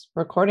to us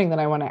recording that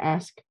I want to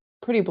ask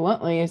pretty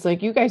bluntly is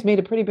you guys made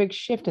a pretty big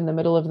shift in the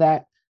middle of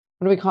that.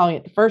 What are we calling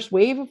it? The first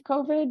wave of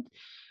COVID,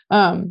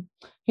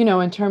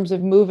 in terms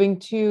of moving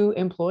to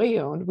employee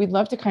owned. We'd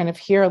love to kind of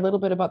hear a little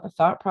bit about the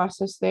thought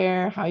process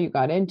there, how you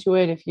got into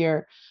it. If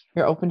you're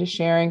open to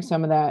sharing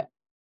some of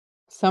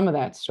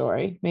that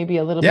story, maybe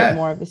a little bit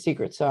more of the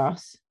secret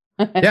sauce.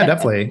 Yeah,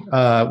 definitely.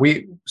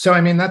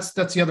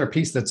 That's the other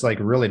piece that's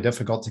really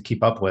difficult to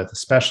keep up with,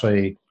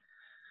 especially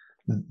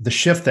the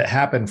shift that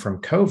happened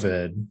from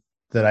COVID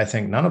that I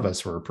think none of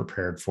us were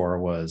prepared for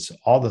was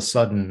all of a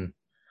sudden,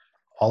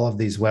 all of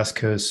these West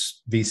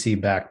Coast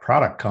VC-backed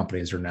product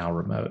companies are now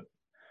remote.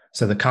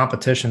 So the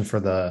competition for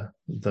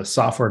the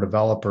software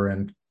developer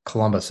in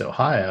Columbus,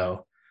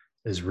 Ohio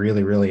is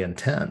really, really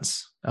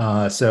intense.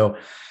 So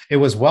it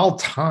was well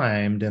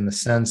timed in the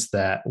sense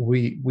that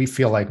we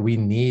feel like we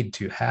need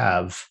to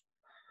have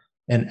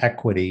an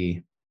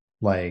equity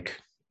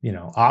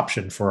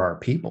option for our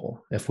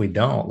people. If we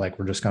don't,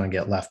 we're just going to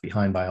get left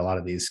behind by a lot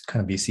of these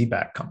kind of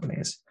VC-backed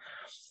companies.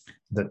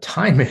 The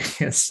timing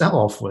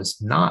itself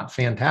was not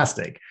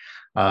fantastic.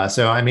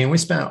 So, I mean, we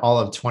spent all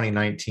of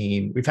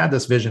 2019, we've had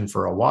this vision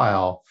for a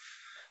while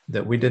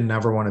that we didn't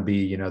ever want to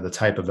be, the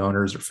type of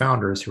owners or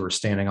founders who are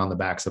standing on the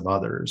backs of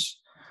others.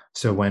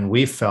 So when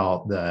we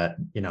felt that,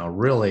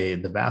 really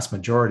the vast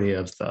majority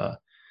of the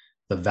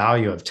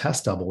value of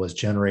Test Double was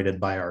generated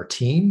by our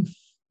team,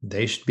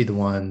 they should be the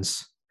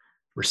ones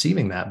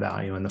receiving that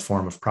value in the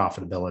form of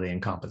profitability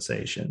and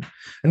compensation.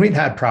 And we'd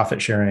had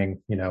profit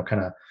sharing,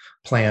 kind of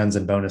plans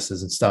and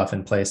bonuses and stuff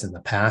in place in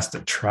the past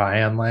to try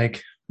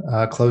and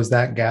close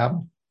that gap.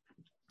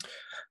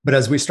 But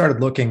as we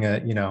started looking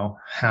at,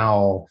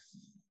 how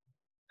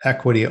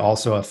equity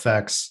also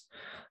affects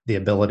the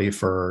ability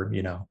for,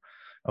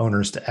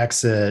 owners to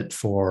exit,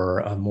 for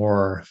a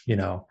more,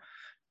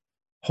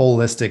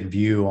 holistic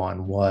view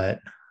on what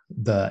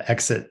the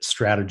exit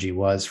strategy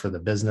was for the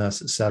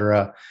business, et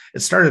cetera, it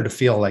started to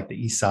feel like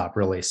the ESOP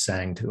really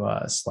sang to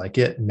us. Like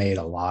it made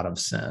a lot of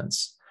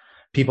sense.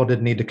 People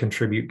didn't need to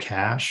contribute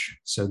cash,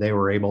 so they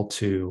were able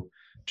to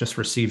just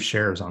receive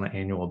shares on an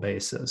annual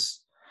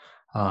basis.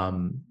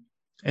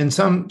 And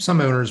some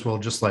owners will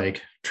just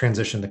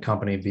transition the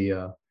company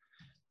via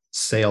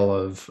sale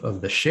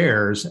of the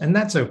shares, and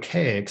that's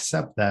okay,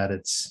 except that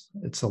it's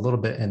a little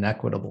bit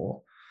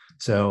inequitable.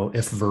 So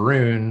if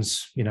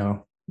Varun's,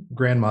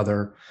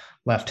 grandmother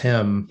left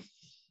him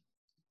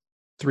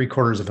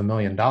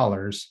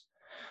 $750,000,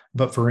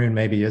 but Varun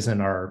maybe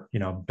isn't our,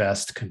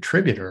 best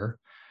contributor,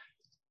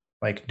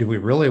 do we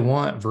really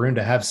want Varun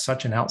to have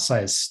such an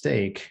outsized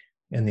stake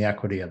in the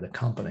equity of the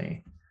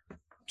company?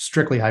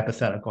 Strictly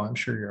hypothetical. I'm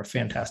sure you're a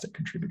fantastic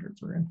contributor,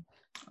 Varun.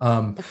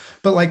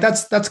 But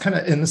that's kind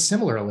of, and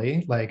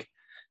similarly,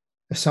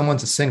 if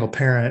someone's a single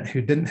parent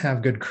who didn't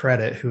have good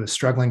credit, who is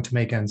struggling to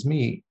make ends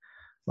meet,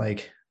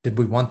 did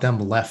we want them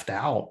left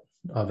out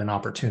of an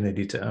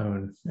opportunity to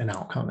own an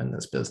outcome in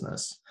this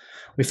business?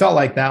 We felt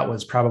like that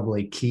was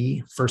probably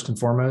key, first and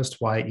foremost,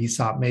 why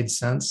ESOP made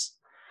sense.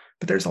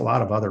 But there's a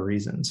lot of other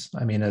reasons.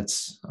 I mean,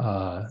 it's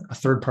a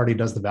third party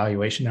does the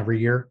valuation every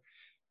year.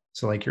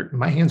 So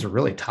my hands are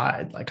really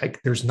tied.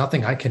 There's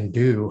nothing I can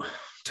do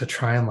to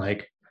try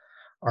and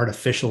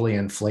artificially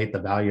inflate the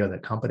value of the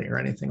company or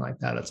anything like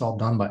that. It's all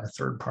done by a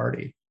third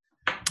party.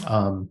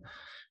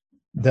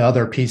 The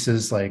other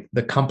pieces,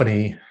 the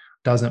company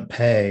doesn't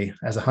pay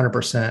as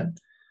 100%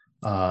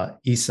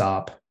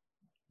 ESOP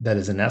that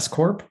is an S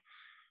corp.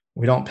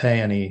 We don't pay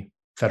any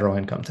federal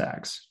income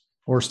tax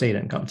or state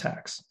income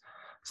tax.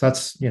 So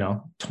that's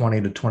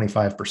 20 to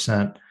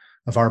 25%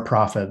 of our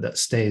profit that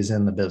stays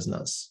in the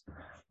business.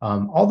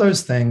 All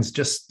those things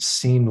just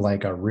seemed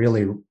like a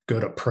really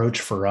good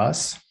approach for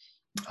us.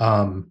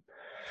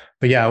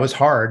 But yeah, it was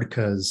hard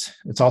because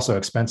it's also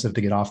expensive to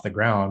get off the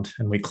ground.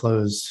 And we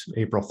closed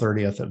April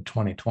 30th of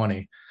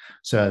 2020.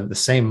 So the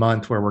same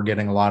month where we're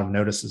getting a lot of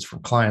notices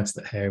from clients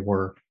that, hey,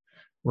 we're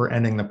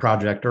ending the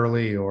project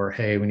early, or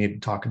hey, we need to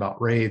talk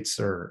about rates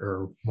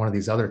or one of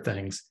these other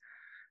things,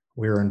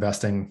 we were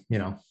investing,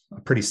 a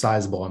pretty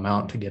sizable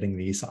amount to getting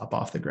the ESOP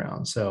off the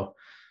ground. So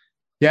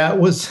yeah, it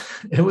was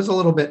a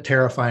little bit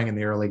terrifying in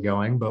the early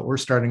going, but we're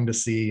starting to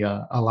see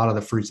a lot of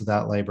the fruits of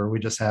that labor. We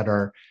just had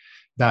our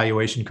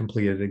valuation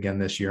completed again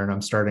this year, and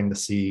I'm starting to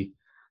see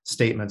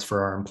statements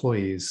for our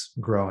employees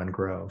grow and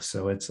grow.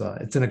 So it's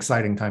an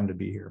exciting time to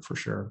be here for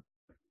sure.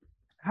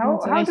 How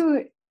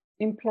do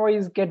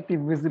employees get the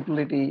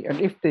visibility,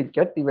 and if they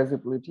get the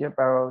visibility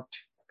about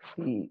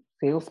the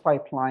sales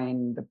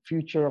pipeline, the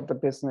future of the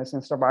business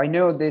and stuff? I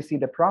know they see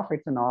the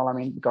profits and all,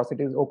 because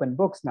it is open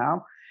books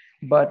now,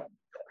 but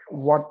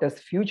what does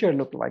future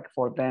look like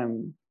for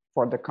them,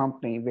 for the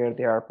company where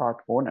they are part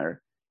owner?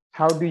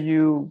 How do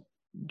you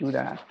do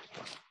that?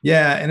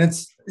 Yeah, and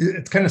it's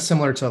kind of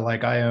similar to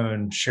I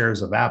own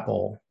shares of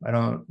Apple. I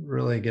don't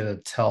really get to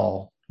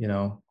tell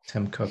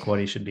Tim Cook what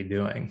he should be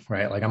doing,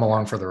 right? I'm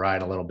along for the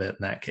ride a little bit in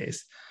that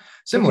case.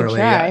 Similarly,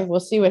 we'll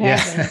see what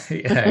happens.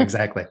 Yeah,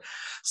 exactly.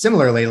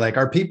 Similarly,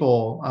 our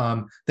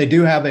people, they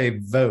do have a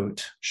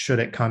vote should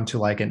it come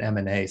to an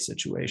M&A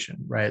situation,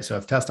 right? So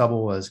if Test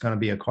Double was going to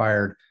be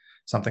acquired,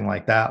 something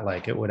like that,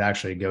 it would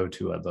actually go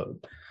to a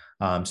vote.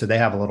 So they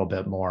have a little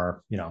bit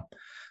more,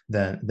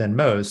 than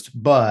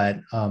most, but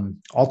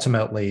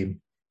ultimately,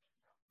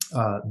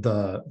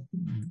 the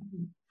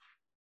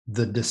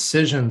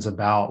decisions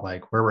about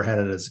where we're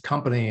headed as a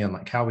company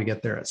and how we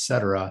get there, et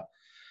cetera,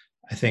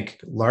 I think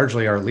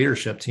largely our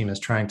leadership team is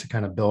trying to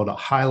kind of build a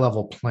high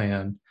level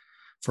plan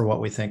for what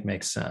we think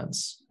makes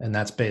sense. And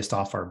that's based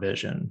off our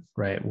vision,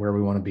 right? Where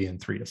we want to be in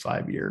 3 to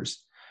 5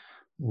 years.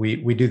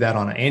 We do that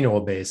on an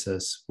annual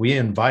basis. We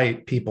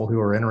invite people who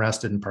are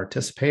interested in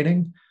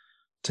participating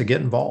to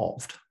get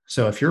involved.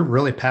 So if you're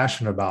really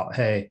passionate about,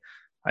 hey,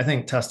 I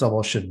think Test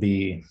Double should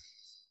be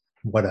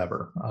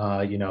whatever,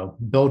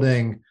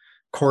 building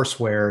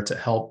courseware to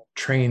help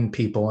train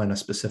people in a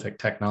specific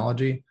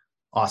technology,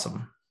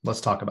 awesome. Let's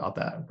talk about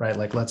that, right?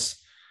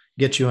 Let's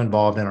get you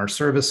involved in our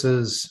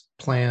services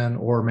plan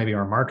or maybe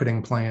our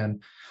marketing plan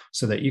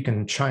so that you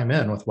can chime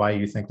in with why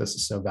you think this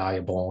is so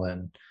valuable,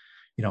 and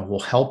we'll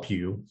help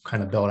you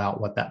kind of build out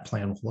what that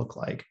plan will look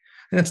like.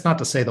 And it's not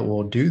to say that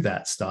we'll do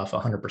that stuff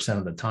 100%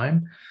 of the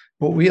time,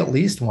 but we at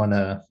least want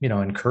to,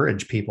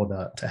 encourage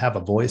people to have a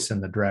voice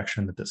in the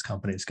direction that this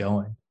company is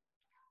going.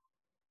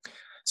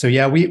 So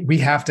yeah, we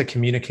have to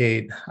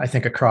communicate, I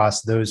think,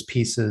 across those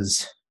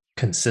pieces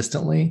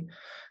consistently.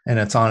 And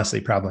it's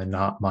honestly probably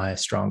not my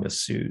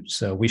strongest suit.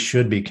 So we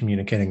should be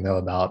communicating though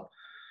about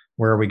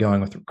where are we going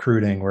with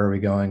recruiting? Where are we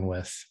going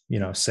with,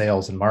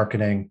 sales and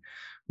marketing?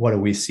 What do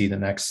we see the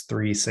next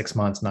 3, 6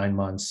 months, 9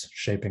 months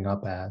shaping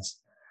up as?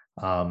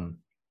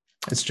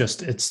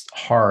 It's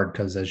hard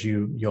because as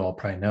you all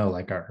probably know,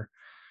 like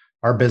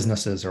our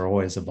businesses are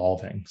always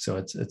evolving. So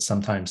it's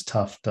sometimes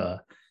tough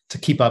to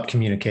keep up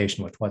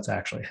communication with what's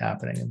actually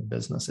happening in the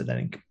business at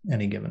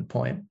any given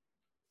point.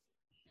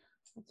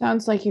 It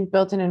sounds like you've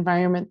built an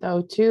environment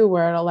though too,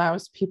 where it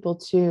allows people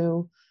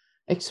to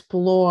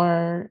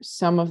explore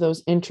some of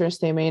those interests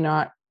they may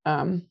not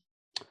want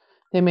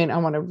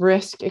to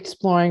risk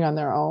exploring on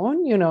their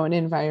own, an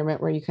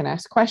environment where you can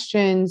ask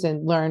questions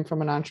and learn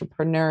from an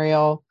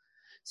entrepreneurial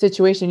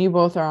situation. You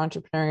both are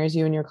entrepreneurs,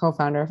 you and your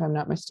co-founder, if I'm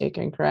not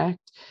mistaken, correct?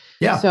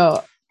 Yeah.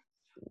 So,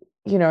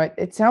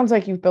 it sounds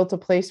like you've built a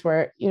place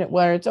where,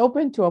 where it's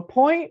open to a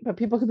point, but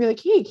people could be like,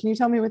 hey, can you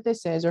tell me what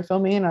this is? Or fill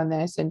me in on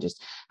this, and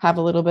just have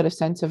a little bit of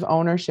sense of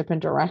ownership and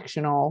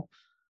directional,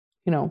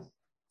 Yeah,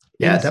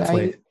 insight.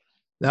 Definitely.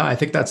 No, I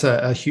think that's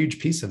a huge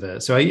piece of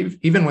it. So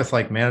even with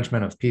like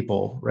management of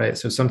people, right?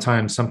 So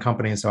sometimes some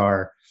companies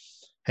are,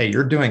 hey,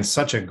 you're doing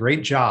such a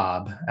great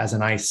job as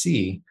an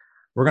IC,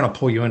 we're going to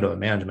pull you into a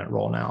management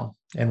role now.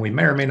 And we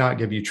may or may not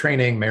give you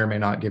training, may or may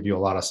not give you a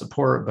lot of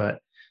support, but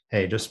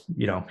hey, just,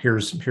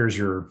 here's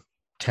your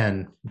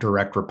 10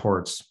 direct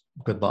reports.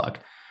 Good luck.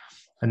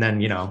 And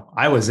then,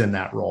 I was in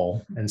that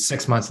role, and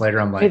 6 months later,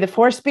 I'm like, may the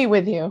force be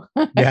with you.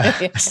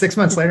 Yeah. 6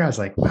 months later, I was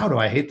like, wow, do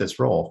I hate this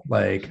role?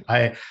 Like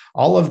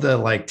all of the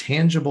like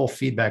tangible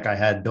feedback I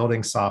had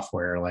building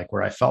software, like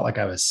where I felt like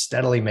I was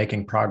steadily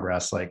making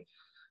progress, like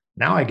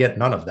now I get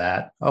none of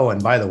that. Oh,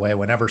 and by the way,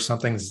 whenever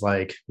something's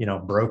like,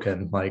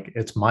 broken, like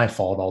it's my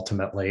fault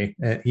ultimately,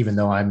 even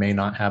though I may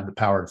not have the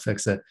power to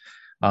fix it.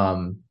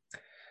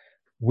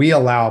 We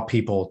allow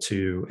people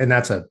to, and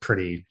that's a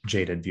pretty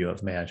jaded view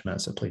of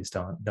management. So please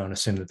don't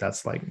assume that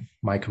that's like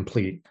my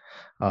complete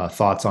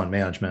thoughts on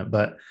management,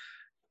 but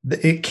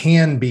it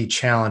can be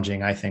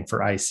challenging, I think, for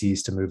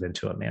ICs to move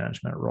into a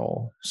management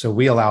role. So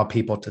we allow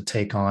people to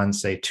take on,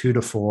 say, 2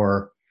 to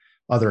 4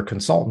 other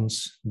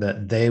consultants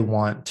that they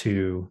want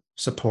to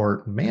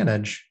support and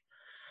manage,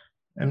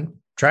 and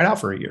try it out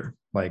for a year.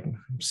 Like,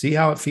 see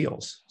how it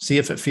feels. See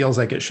if it feels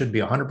like it should be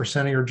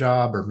 100% of your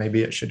job, or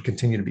maybe it should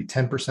continue to be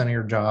 10% of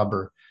your job,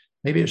 or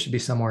maybe it should be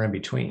somewhere in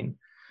between.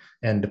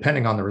 And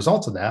depending on the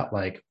results of that,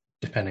 like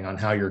depending on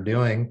how you're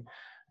doing,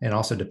 and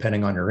also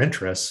depending on your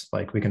interests,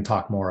 like we can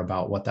talk more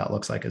about what that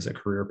looks like as a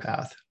career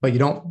path. But you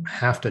don't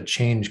have to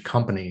change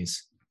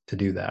companies to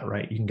do that,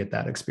 right? You can get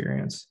that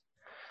experience.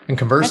 And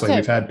conversely,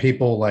 we've had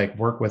people like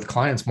work with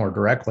clients more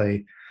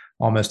directly,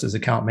 almost as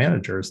account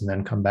managers, and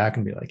then come back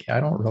and be like, yeah, I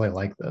don't really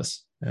like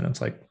this. And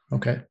it's like,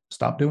 okay,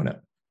 stop doing it.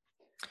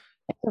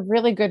 It's a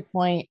really good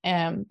point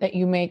that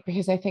you make,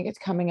 because I think it's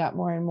coming up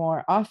more and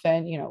more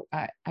often.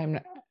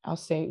 I'll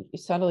say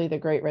subtly, the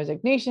Great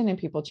Resignation and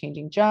people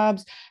changing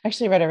jobs. I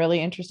actually read a really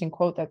interesting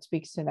quote that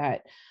speaks to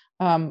that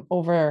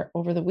over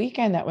the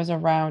weekend, that was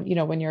around,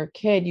 when you're a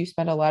kid, you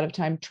spend a lot of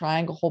time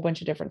trying a whole bunch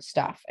of different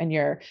stuff and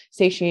you're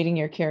satiating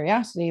your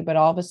curiosity, but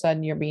all of a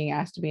sudden you're being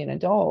asked to be an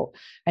adult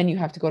and you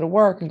have to go to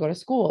work and go to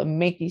school and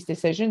make these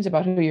decisions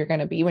about who you're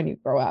going to be when you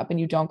grow up, and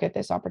you don't get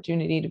this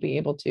opportunity to be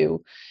able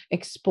to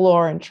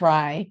explore and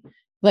try.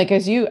 Like, I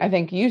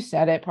think you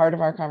said it, part of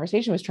our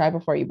conversation was try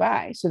before you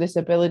buy. So this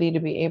ability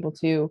to be able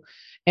to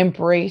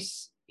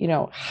embrace,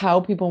 how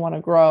people want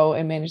to grow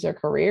and manage their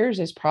careers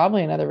is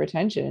probably another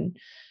retention,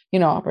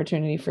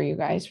 opportunity for you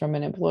guys from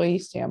an employee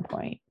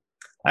standpoint.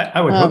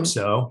 I would hope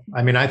so.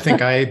 I mean, I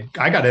think I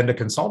got into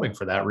consulting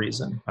for that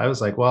reason. I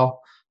was like,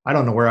 well, I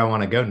don't know where I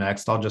want to go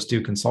next. I'll just do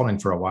consulting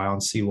for a while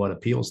and see what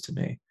appeals to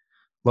me.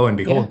 Lo and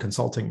behold,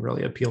 consulting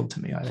really appealed to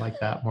me. I like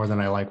that more than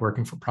I like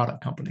working for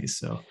product companies.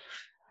 So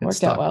it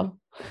worked out well.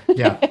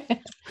 Yeah.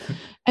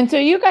 And so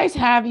you've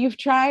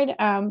tried,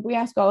 we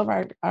ask all of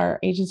our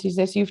agencies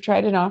this, you've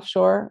tried an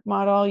offshore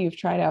model, you've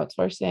tried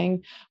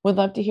outsourcing. Would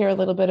love to hear a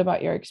little bit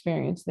about your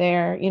experience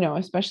there,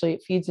 especially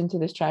it feeds into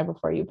this try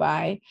before you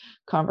buy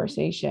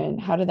conversation.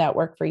 How did that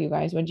work for you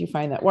guys? What did you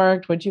find that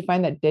worked? What did you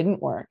find that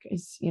didn't work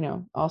is,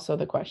 also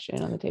the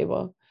question on the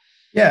table.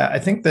 Yeah, I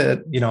think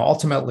that,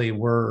 ultimately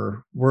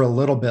we're a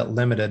little bit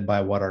limited by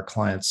what our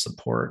clients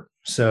support.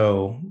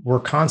 So we're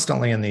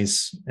constantly in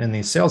these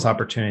sales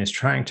opportunities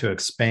trying to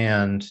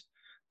expand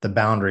the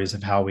boundaries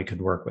of how we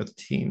could work with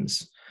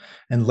teams.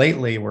 And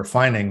lately we're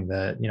finding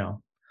that,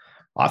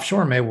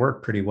 offshore may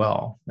work pretty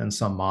well in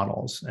some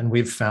models. And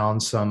we've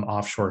found some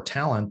offshore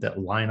talent that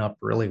line up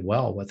really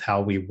well with how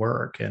we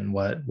work and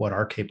what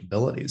our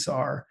capabilities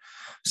are.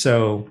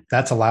 So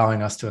that's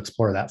allowing us to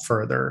explore that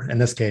further, in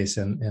this case,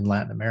 in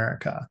Latin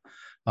America.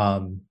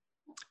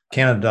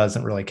 Canada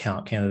doesn't really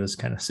count. Canada's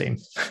kind of same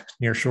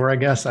near shore, I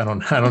guess. I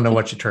don't know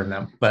what you term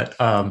them, but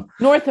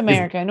North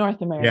America.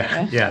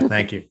 Yeah,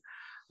 thank you.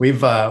 we've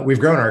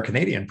grown our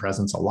Canadian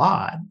presence a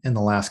lot in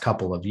the last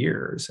couple of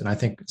years, and I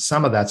think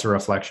some of that's a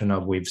reflection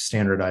of we've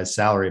standardized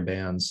salary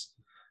bands,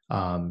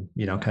 kind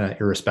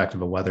of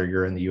irrespective of whether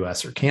you're in the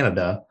U.S. or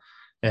Canada,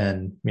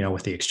 and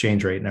with the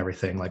exchange rate and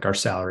everything, like our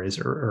salaries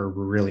are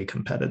really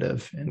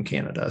competitive in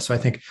Canada. So I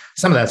think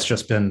some of that's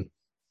just been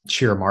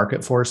sheer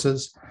market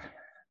forces,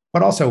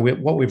 but also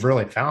what we've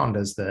really found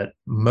is that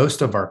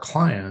most of our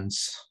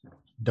clients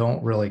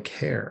don't really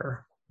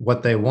care.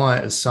 What they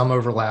want is some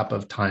overlap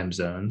of time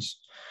zones.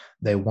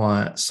 They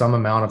want some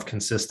amount of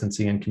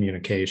consistency in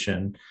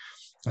communication,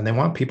 and they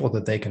want people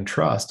that they can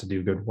trust to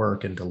do good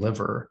work and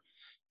deliver.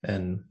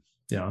 And,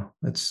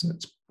 it's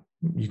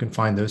you can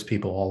find those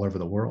people all over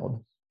the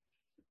world.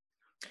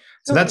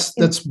 So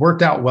that's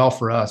worked out well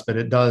for us, but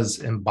it does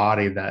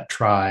embody that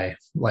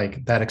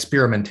that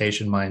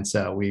experimentation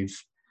mindset.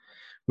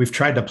 We've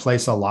tried to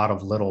place a lot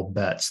of little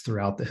bets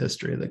throughout the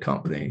history of the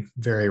company.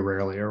 Very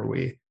rarely are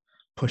we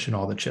pushing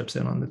all the chips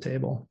in on the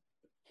table.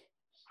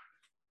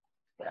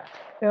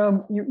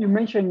 You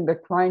mentioned the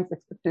client's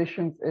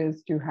expectations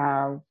is to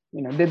have,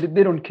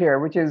 they don't care,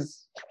 which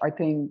is, I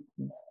think,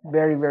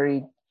 very,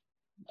 very,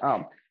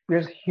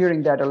 we're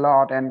hearing that a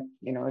lot, and,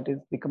 it is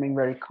becoming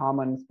very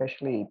common,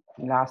 especially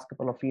in the last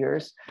couple of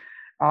years.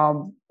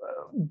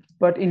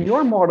 But in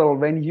your model,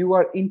 when you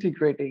are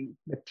integrating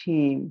the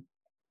teams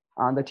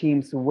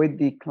with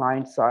the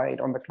client side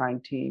on the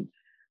client team,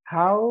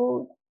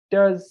 how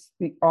does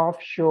the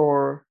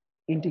offshore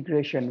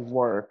integration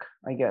work,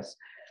 I guess?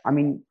 I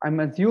mean, I'm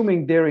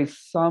assuming there is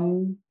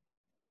some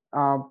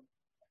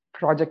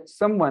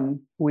someone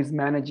who is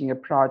managing a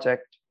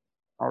project,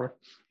 or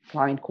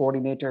client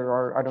coordinator,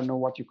 or I don't know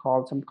what you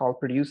call, some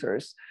called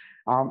producers,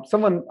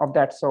 someone of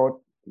that sort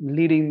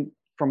leading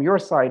from your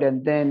side,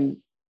 and then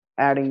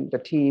adding the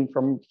team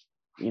from,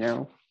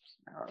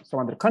 some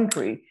other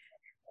country,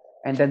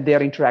 and then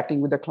they're interacting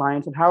with the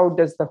clients. And how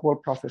does the whole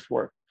process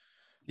work?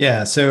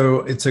 Yeah, so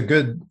it's a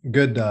good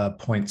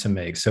point to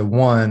make. So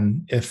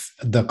one, if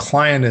the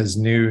client is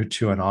new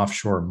to an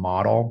offshore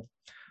model,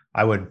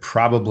 I would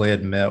probably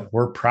admit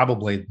we're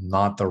probably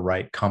not the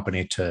right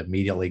company to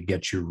immediately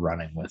get you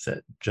running with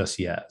it just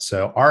yet.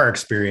 So our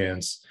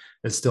experience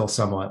is still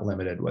somewhat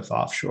limited with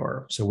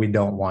offshore. So we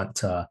don't want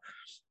to,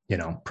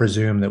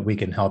 presume that we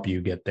can help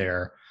you get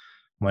there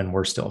when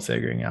we're still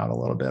figuring out a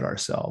little bit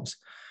ourselves.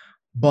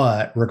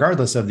 But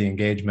regardless of the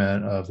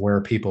engagement of where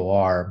people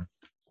are,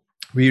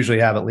 we usually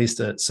have at least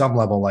at some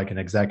level, like an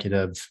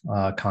executive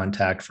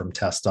contact from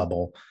Test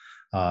Double,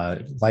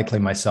 likely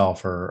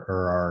myself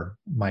or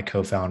my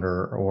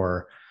co-founder,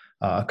 or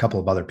a couple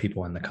of other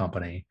people in the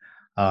company.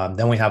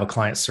 Then we have a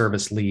client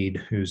service lead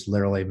who's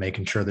literally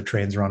making sure the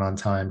trains run on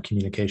time,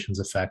 communication's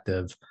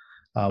effective.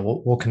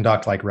 We'll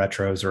conduct like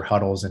retros or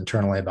huddles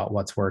internally about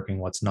what's working,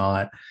 what's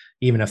not.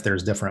 Even if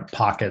there's different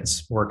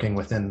pockets working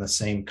within the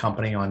same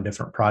company on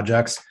different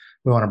projects,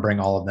 we want to bring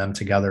all of them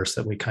together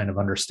so that we kind of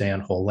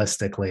understand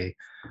holistically,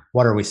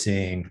 what are we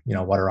seeing,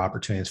 what are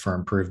opportunities for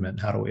improvement,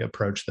 how do we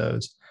approach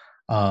those?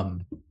 I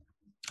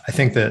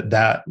think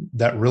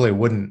that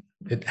really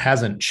it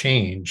hasn't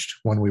changed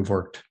when we've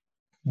worked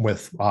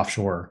with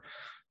offshore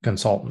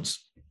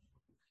consultants.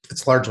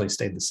 It's largely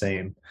stayed the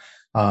same.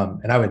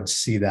 And I would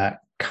see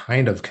that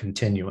kind of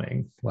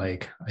continuing.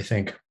 Like, I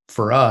think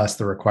for us,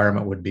 the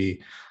requirement would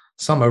be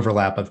some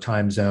overlap of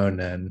time zone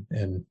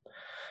and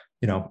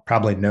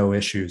probably no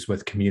issues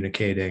with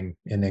communicating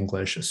in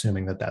English,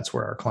 assuming that that's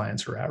where our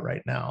clients are at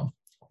right now.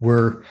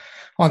 We're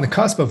on the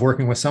cusp of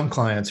working with some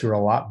clients who are a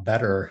lot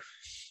better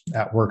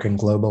at working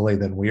globally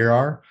than we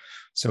are.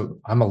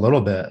 So I'm a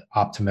little bit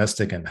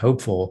optimistic and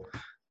hopeful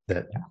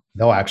that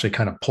they'll actually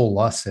kind of pull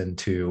us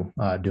into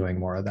doing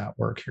more of that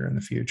work here in the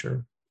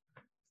future.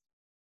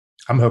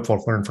 I'm hopeful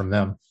to learn from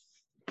them.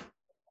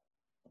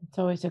 It's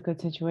always a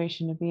good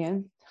situation to be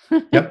in.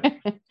 Yep.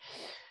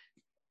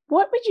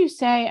 What would you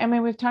say? I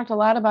mean, we've talked a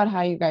lot about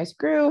how you guys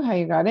grew, how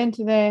you got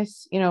into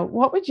this.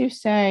 What would you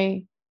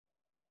say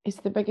is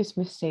the biggest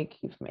mistake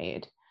you've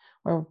made,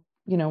 or,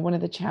 one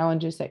of the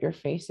challenges that you're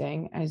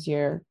facing as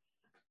you're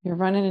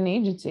running an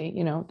agency?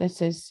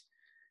 It's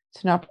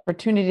an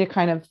opportunity to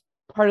kind of,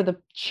 part of the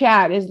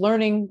chat is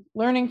learning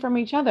from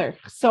each other.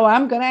 So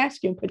I'm going to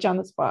ask you and put you on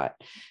the spot.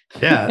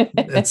 Yeah,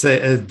 it's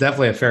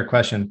definitely a fair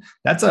question.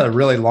 That's a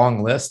really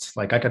long list.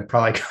 Like, I could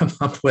probably come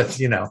up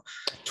with,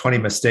 20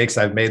 mistakes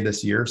I've made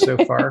this year so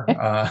far.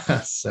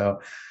 So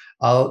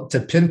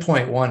to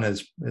pinpoint one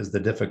is the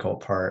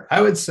difficult part.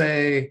 I would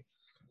say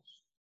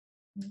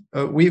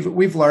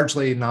we've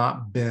largely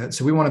not been,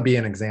 so we want to be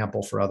an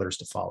example for others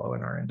to follow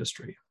in our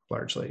industry,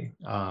 largely.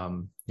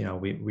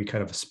 We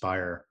kind of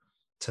aspire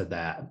to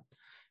that.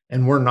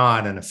 And we're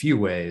not in a few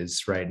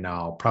ways right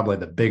now, probably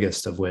the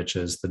biggest of which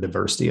is the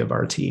diversity of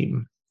our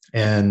team.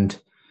 And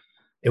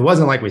it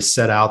wasn't like we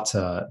set out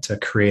to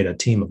create a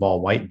team of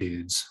all white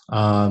dudes.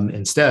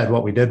 Instead,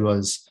 what we did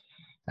was,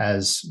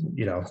 as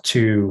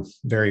two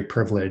very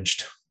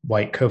privileged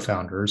white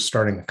co-founders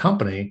starting the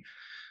company,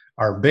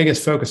 our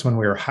biggest focus when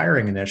we were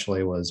hiring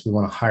initially was we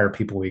want to hire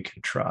people we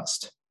can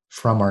trust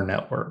from our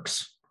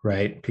networks,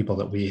 right? People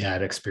that we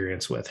had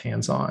experience with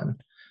hands-on.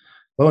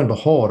 lo and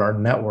behold, our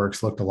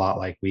networks looked a lot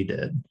like we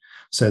did.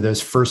 So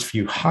those first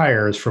few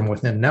hires from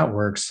within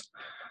networks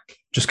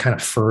just kind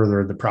of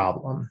furthered the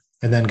problem.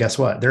 And then guess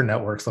what? Their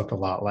networks looked a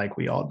lot like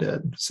we all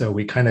did. So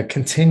we kind of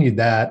continued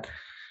that.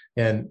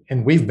 And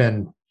we've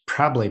been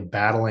probably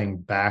battling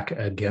back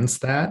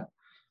against that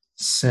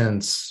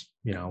since,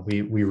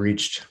 we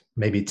reached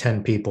maybe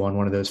 10 people in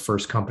one of those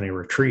first company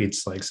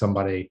retreats. Like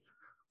somebody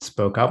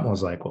spoke up and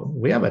was like, well,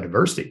 we have a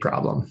diversity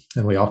problem.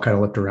 And we all kind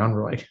of looked around.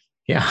 We're like,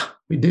 yeah,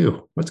 we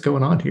do. What's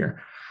going on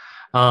here?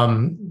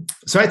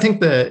 So I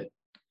think that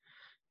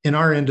in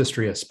our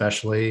industry,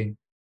 especially,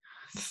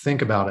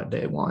 think about it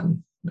day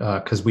one,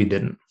 because we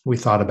didn't. We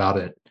thought about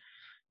it,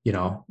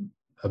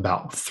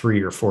 about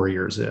 3 or 4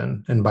 years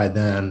in. And by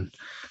then,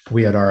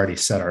 we had already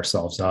set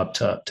ourselves up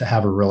to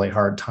have a really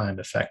hard time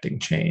affecting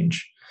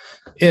change.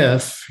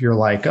 If you're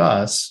like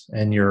us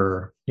and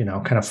you're,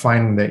 kind of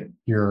finding that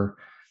you're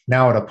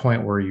now at a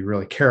point where you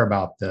really care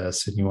about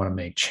this and you want to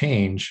make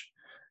change,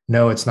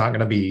 no, it's not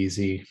going to be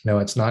easy. No,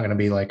 it's not going to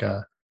be like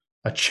a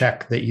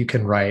check that you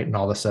can write and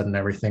all of a sudden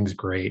everything's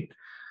great.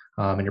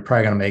 And you're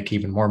probably going to make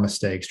even more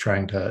mistakes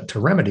trying to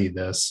remedy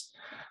this.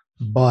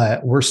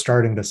 But we're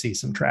starting to see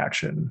some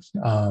traction.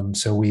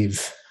 So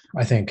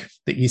I think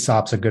the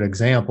ESOP's a good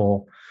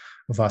example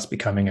of us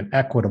becoming an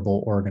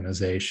equitable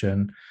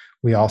organization.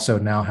 We also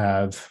now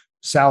have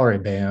salary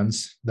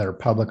bands that are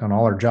public on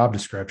all our job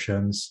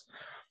descriptions.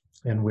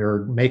 And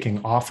we're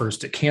making offers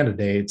to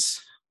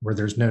candidates where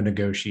there's no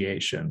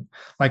negotiation.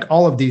 Like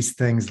all of these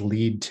things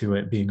lead to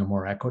it being a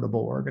more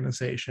equitable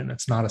organization.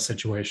 It's not a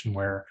situation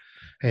where,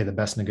 hey, the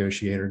best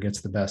negotiator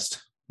gets the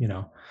best,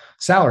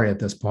 salary at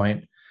this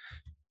point.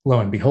 Lo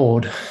and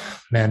behold,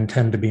 men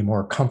tend to be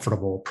more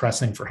comfortable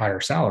pressing for higher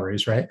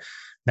salaries, right?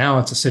 Now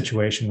it's a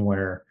situation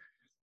where,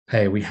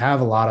 hey, we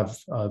have a lot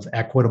of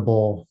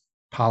equitable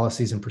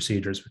policies and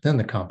procedures within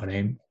the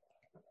company.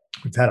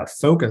 We've had a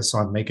focus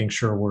on making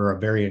sure we're a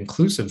very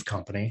inclusive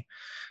company,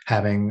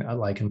 having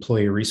like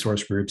employee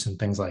resource groups and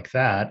things like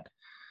that.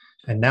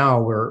 And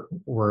now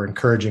we're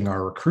encouraging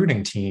our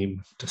recruiting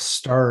team to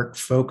start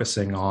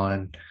focusing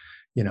on,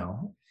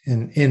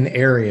 in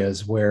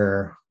areas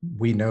where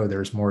we know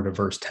there's more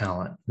diverse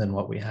talent than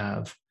what we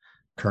have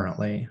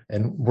currently.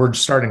 And we're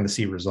starting to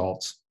see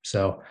results.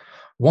 So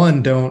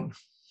one, don't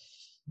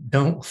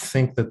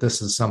think that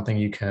this is something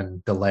you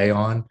can delay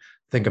on.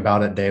 Think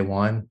about it day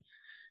one.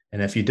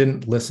 And if you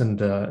didn't listen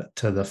to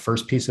the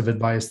first piece of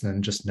advice,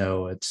 then just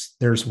know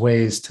there's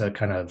ways to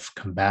kind of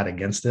combat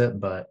against it,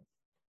 but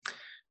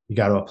you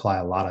got to apply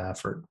a lot of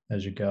effort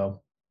as you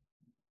go.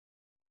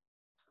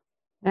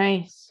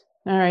 Nice.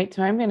 All right.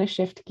 So I'm going to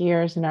shift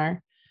gears in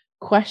our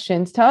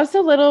questions. Tell us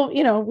a little,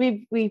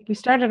 we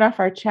started off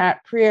our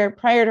chat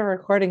prior to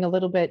recording a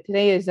little bit.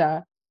 Today is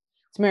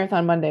it's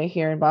Marathon Monday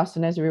here in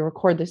Boston as we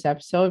record this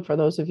episode for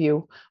those of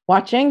you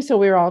watching. So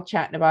we were all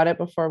chatting about it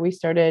before we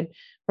started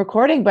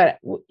recording, but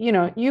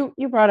you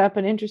brought up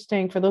an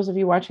interesting, for those of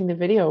you watching the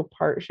video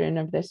portion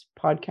of this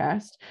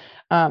podcast,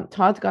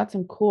 Todd's got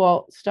some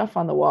cool stuff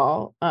on the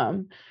wall.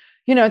 Tell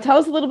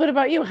us a little bit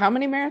about you. How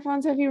many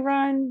marathons have you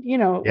run?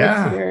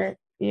 Yeah.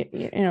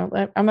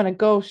 I'm going to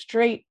go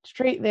straight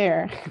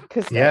there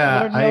because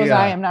Lord knows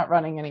I am not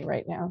running any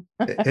right now.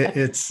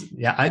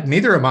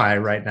 Neither am I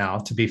right now,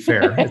 to be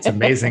fair. It's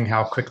amazing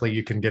how quickly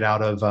you can get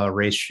out of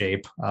race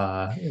shape.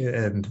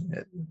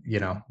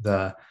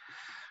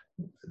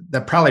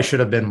 That probably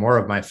should have been more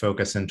of my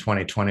focus in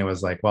 2020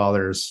 was like, well,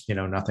 there's,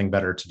 nothing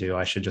better to do.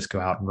 I should just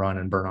go out and run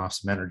and burn off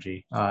some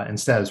energy.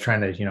 Instead, I was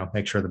trying to,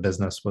 make sure the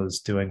business was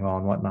doing well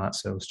and whatnot.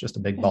 So it was just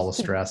a big ball of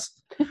stress.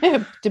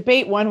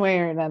 Debate one way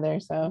or another.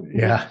 So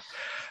yeah,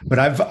 but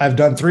I've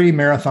done 3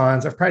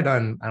 marathons. I've probably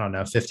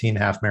done, 15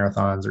 half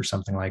marathons or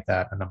something like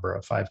that. A number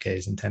of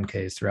 5Ks and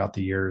 10Ks throughout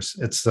the years.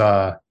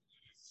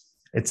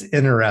 It's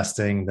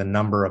interesting the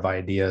number of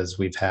ideas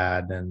we've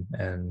had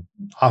and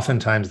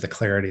oftentimes the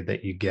clarity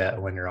that you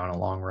get when you're on a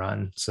long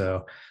run.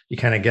 So you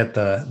kind of get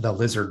the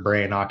lizard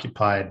brain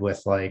occupied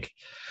with like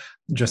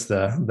just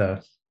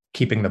the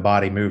keeping the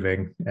body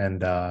moving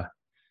and,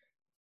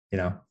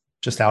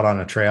 just out on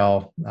a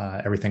trail,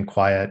 everything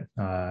quiet.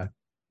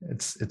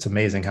 It's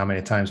amazing how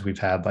many times we've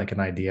had like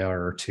an idea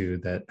or two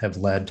that have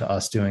led to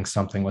us doing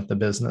something with the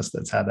business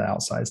that's had an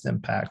outsized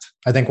impact.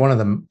 I think one of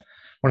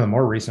the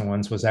more recent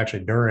ones was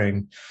actually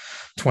during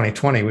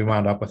 2020. We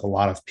wound up with a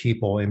lot of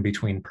people in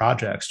between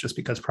projects just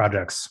because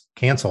projects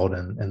canceled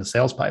and the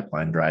sales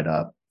pipeline dried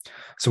up.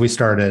 So we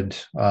started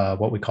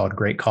what we called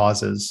Great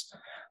Causes,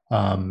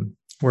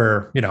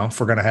 where, if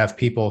we're going to have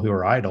people who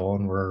are idle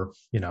and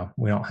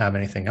we don't have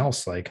anything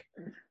else, like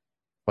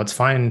let's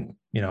find,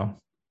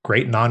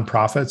 great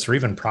nonprofits or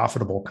even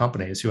profitable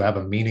companies who have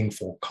a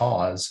meaningful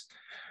cause,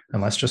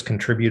 and let's just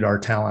contribute our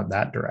talent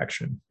that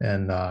direction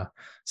and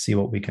see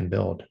what we can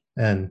build.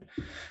 And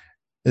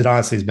it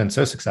honestly has been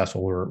so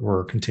successful.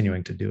 We're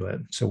continuing to do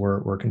it. So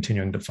we're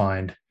continuing to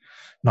find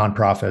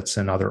nonprofits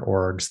and other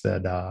orgs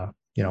that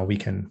we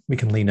can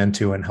lean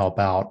into and help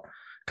out.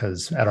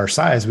 Because at our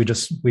size,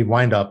 we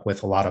wind up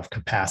with a lot of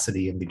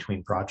capacity in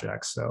between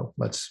projects. So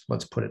let's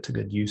put it to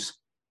good use.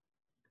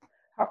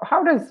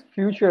 How does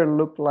future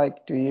look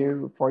like to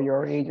you for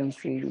your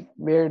agency?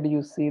 Where do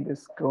you see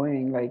this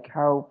going? Like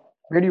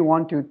where do you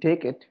want to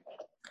take it?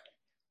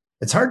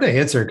 It's hard to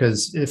answer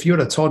because if you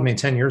would have told me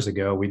 10 years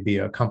ago we'd be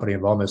a company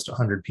of almost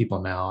 100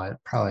 people now, I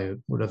probably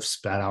would have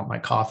spat out my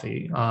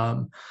coffee.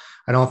 I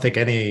don't think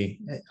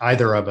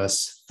either of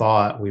us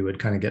thought we would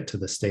kind of get to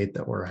the state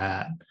that we're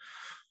at.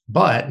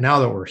 But now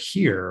that we're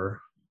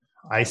here,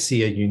 I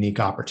see a unique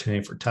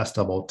opportunity for Test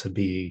Double to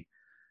be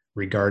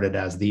regarded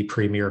as the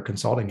premier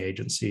consulting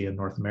agency in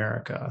North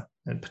America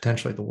and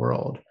potentially the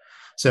world.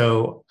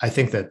 So I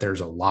think that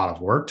there's a lot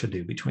of work to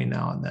do between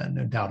now and then,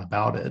 no doubt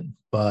about it.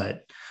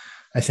 But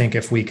I think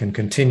if we can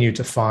continue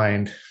to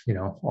find,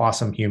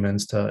 awesome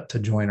humans to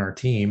join our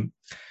team,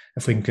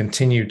 if we can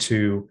continue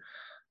to,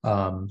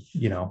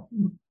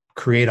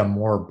 create a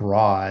more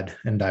broad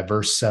and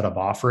diverse set of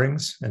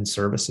offerings and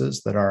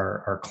services that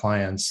our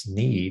clients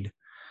need,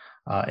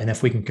 and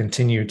if we can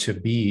continue to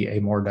be a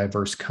more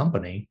diverse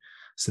company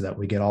so that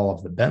we get all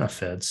of the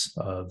benefits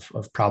of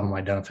problem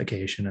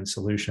identification and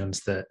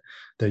solutions that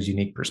those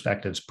unique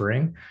perspectives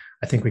bring,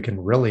 I think we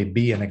can really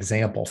be an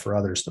example for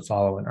others to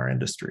follow in our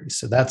industry.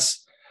 So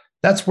that's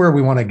where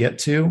we want to get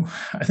to.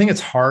 I think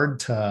it's hard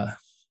to,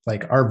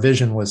 our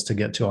vision was to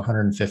get to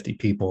 150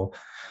 people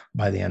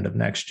by the end of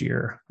next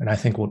year. And I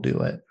think we'll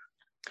do it.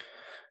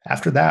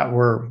 After that,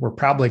 we're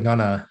probably going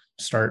to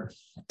start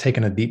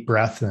taking a deep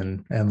breath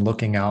and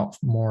looking out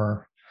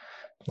more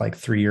like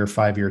 3-year,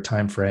 5-year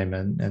timeframe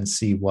and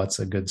see what's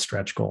a good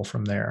stretch goal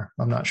from there.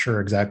 I'm not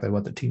sure exactly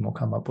what the team will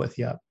come up with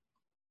yet.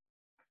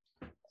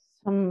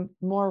 Some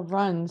more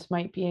runs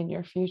might be in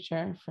your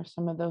future for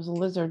some of those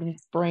lizard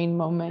brain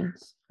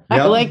moments.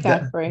 Yep, I like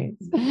that phrase.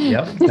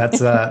 Yep,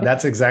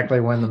 that's exactly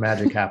when the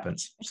magic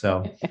happens.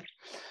 So,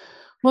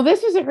 well,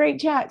 this was a great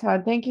chat,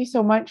 Todd. Thank you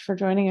so much for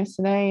joining us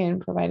today and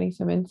providing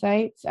some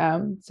insights.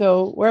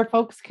 So where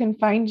folks can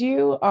find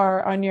you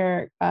are on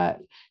your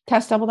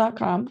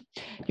testdouble.com,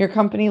 your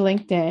company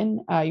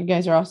LinkedIn. You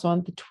guys are also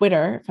on the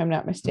Twitter, if I'm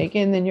not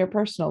mistaken, then your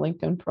personal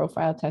LinkedIn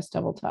profile, Test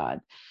Double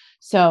Todd.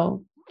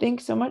 So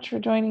thanks so much for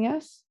joining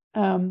us.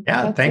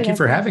 Thank you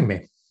for having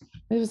me.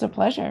 It was a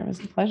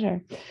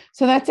pleasure.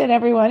 So that's it,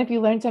 everyone. If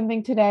you learned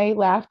something today,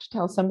 laughed,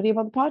 tell somebody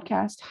about the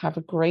podcast. Have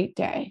a great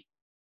day.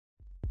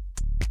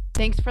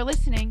 Thanks for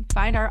listening.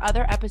 Find our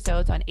other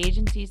episodes on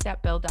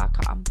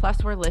agenciesthatbuild.com.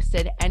 Plus, we're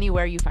listed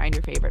anywhere you find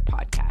your favorite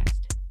podcast.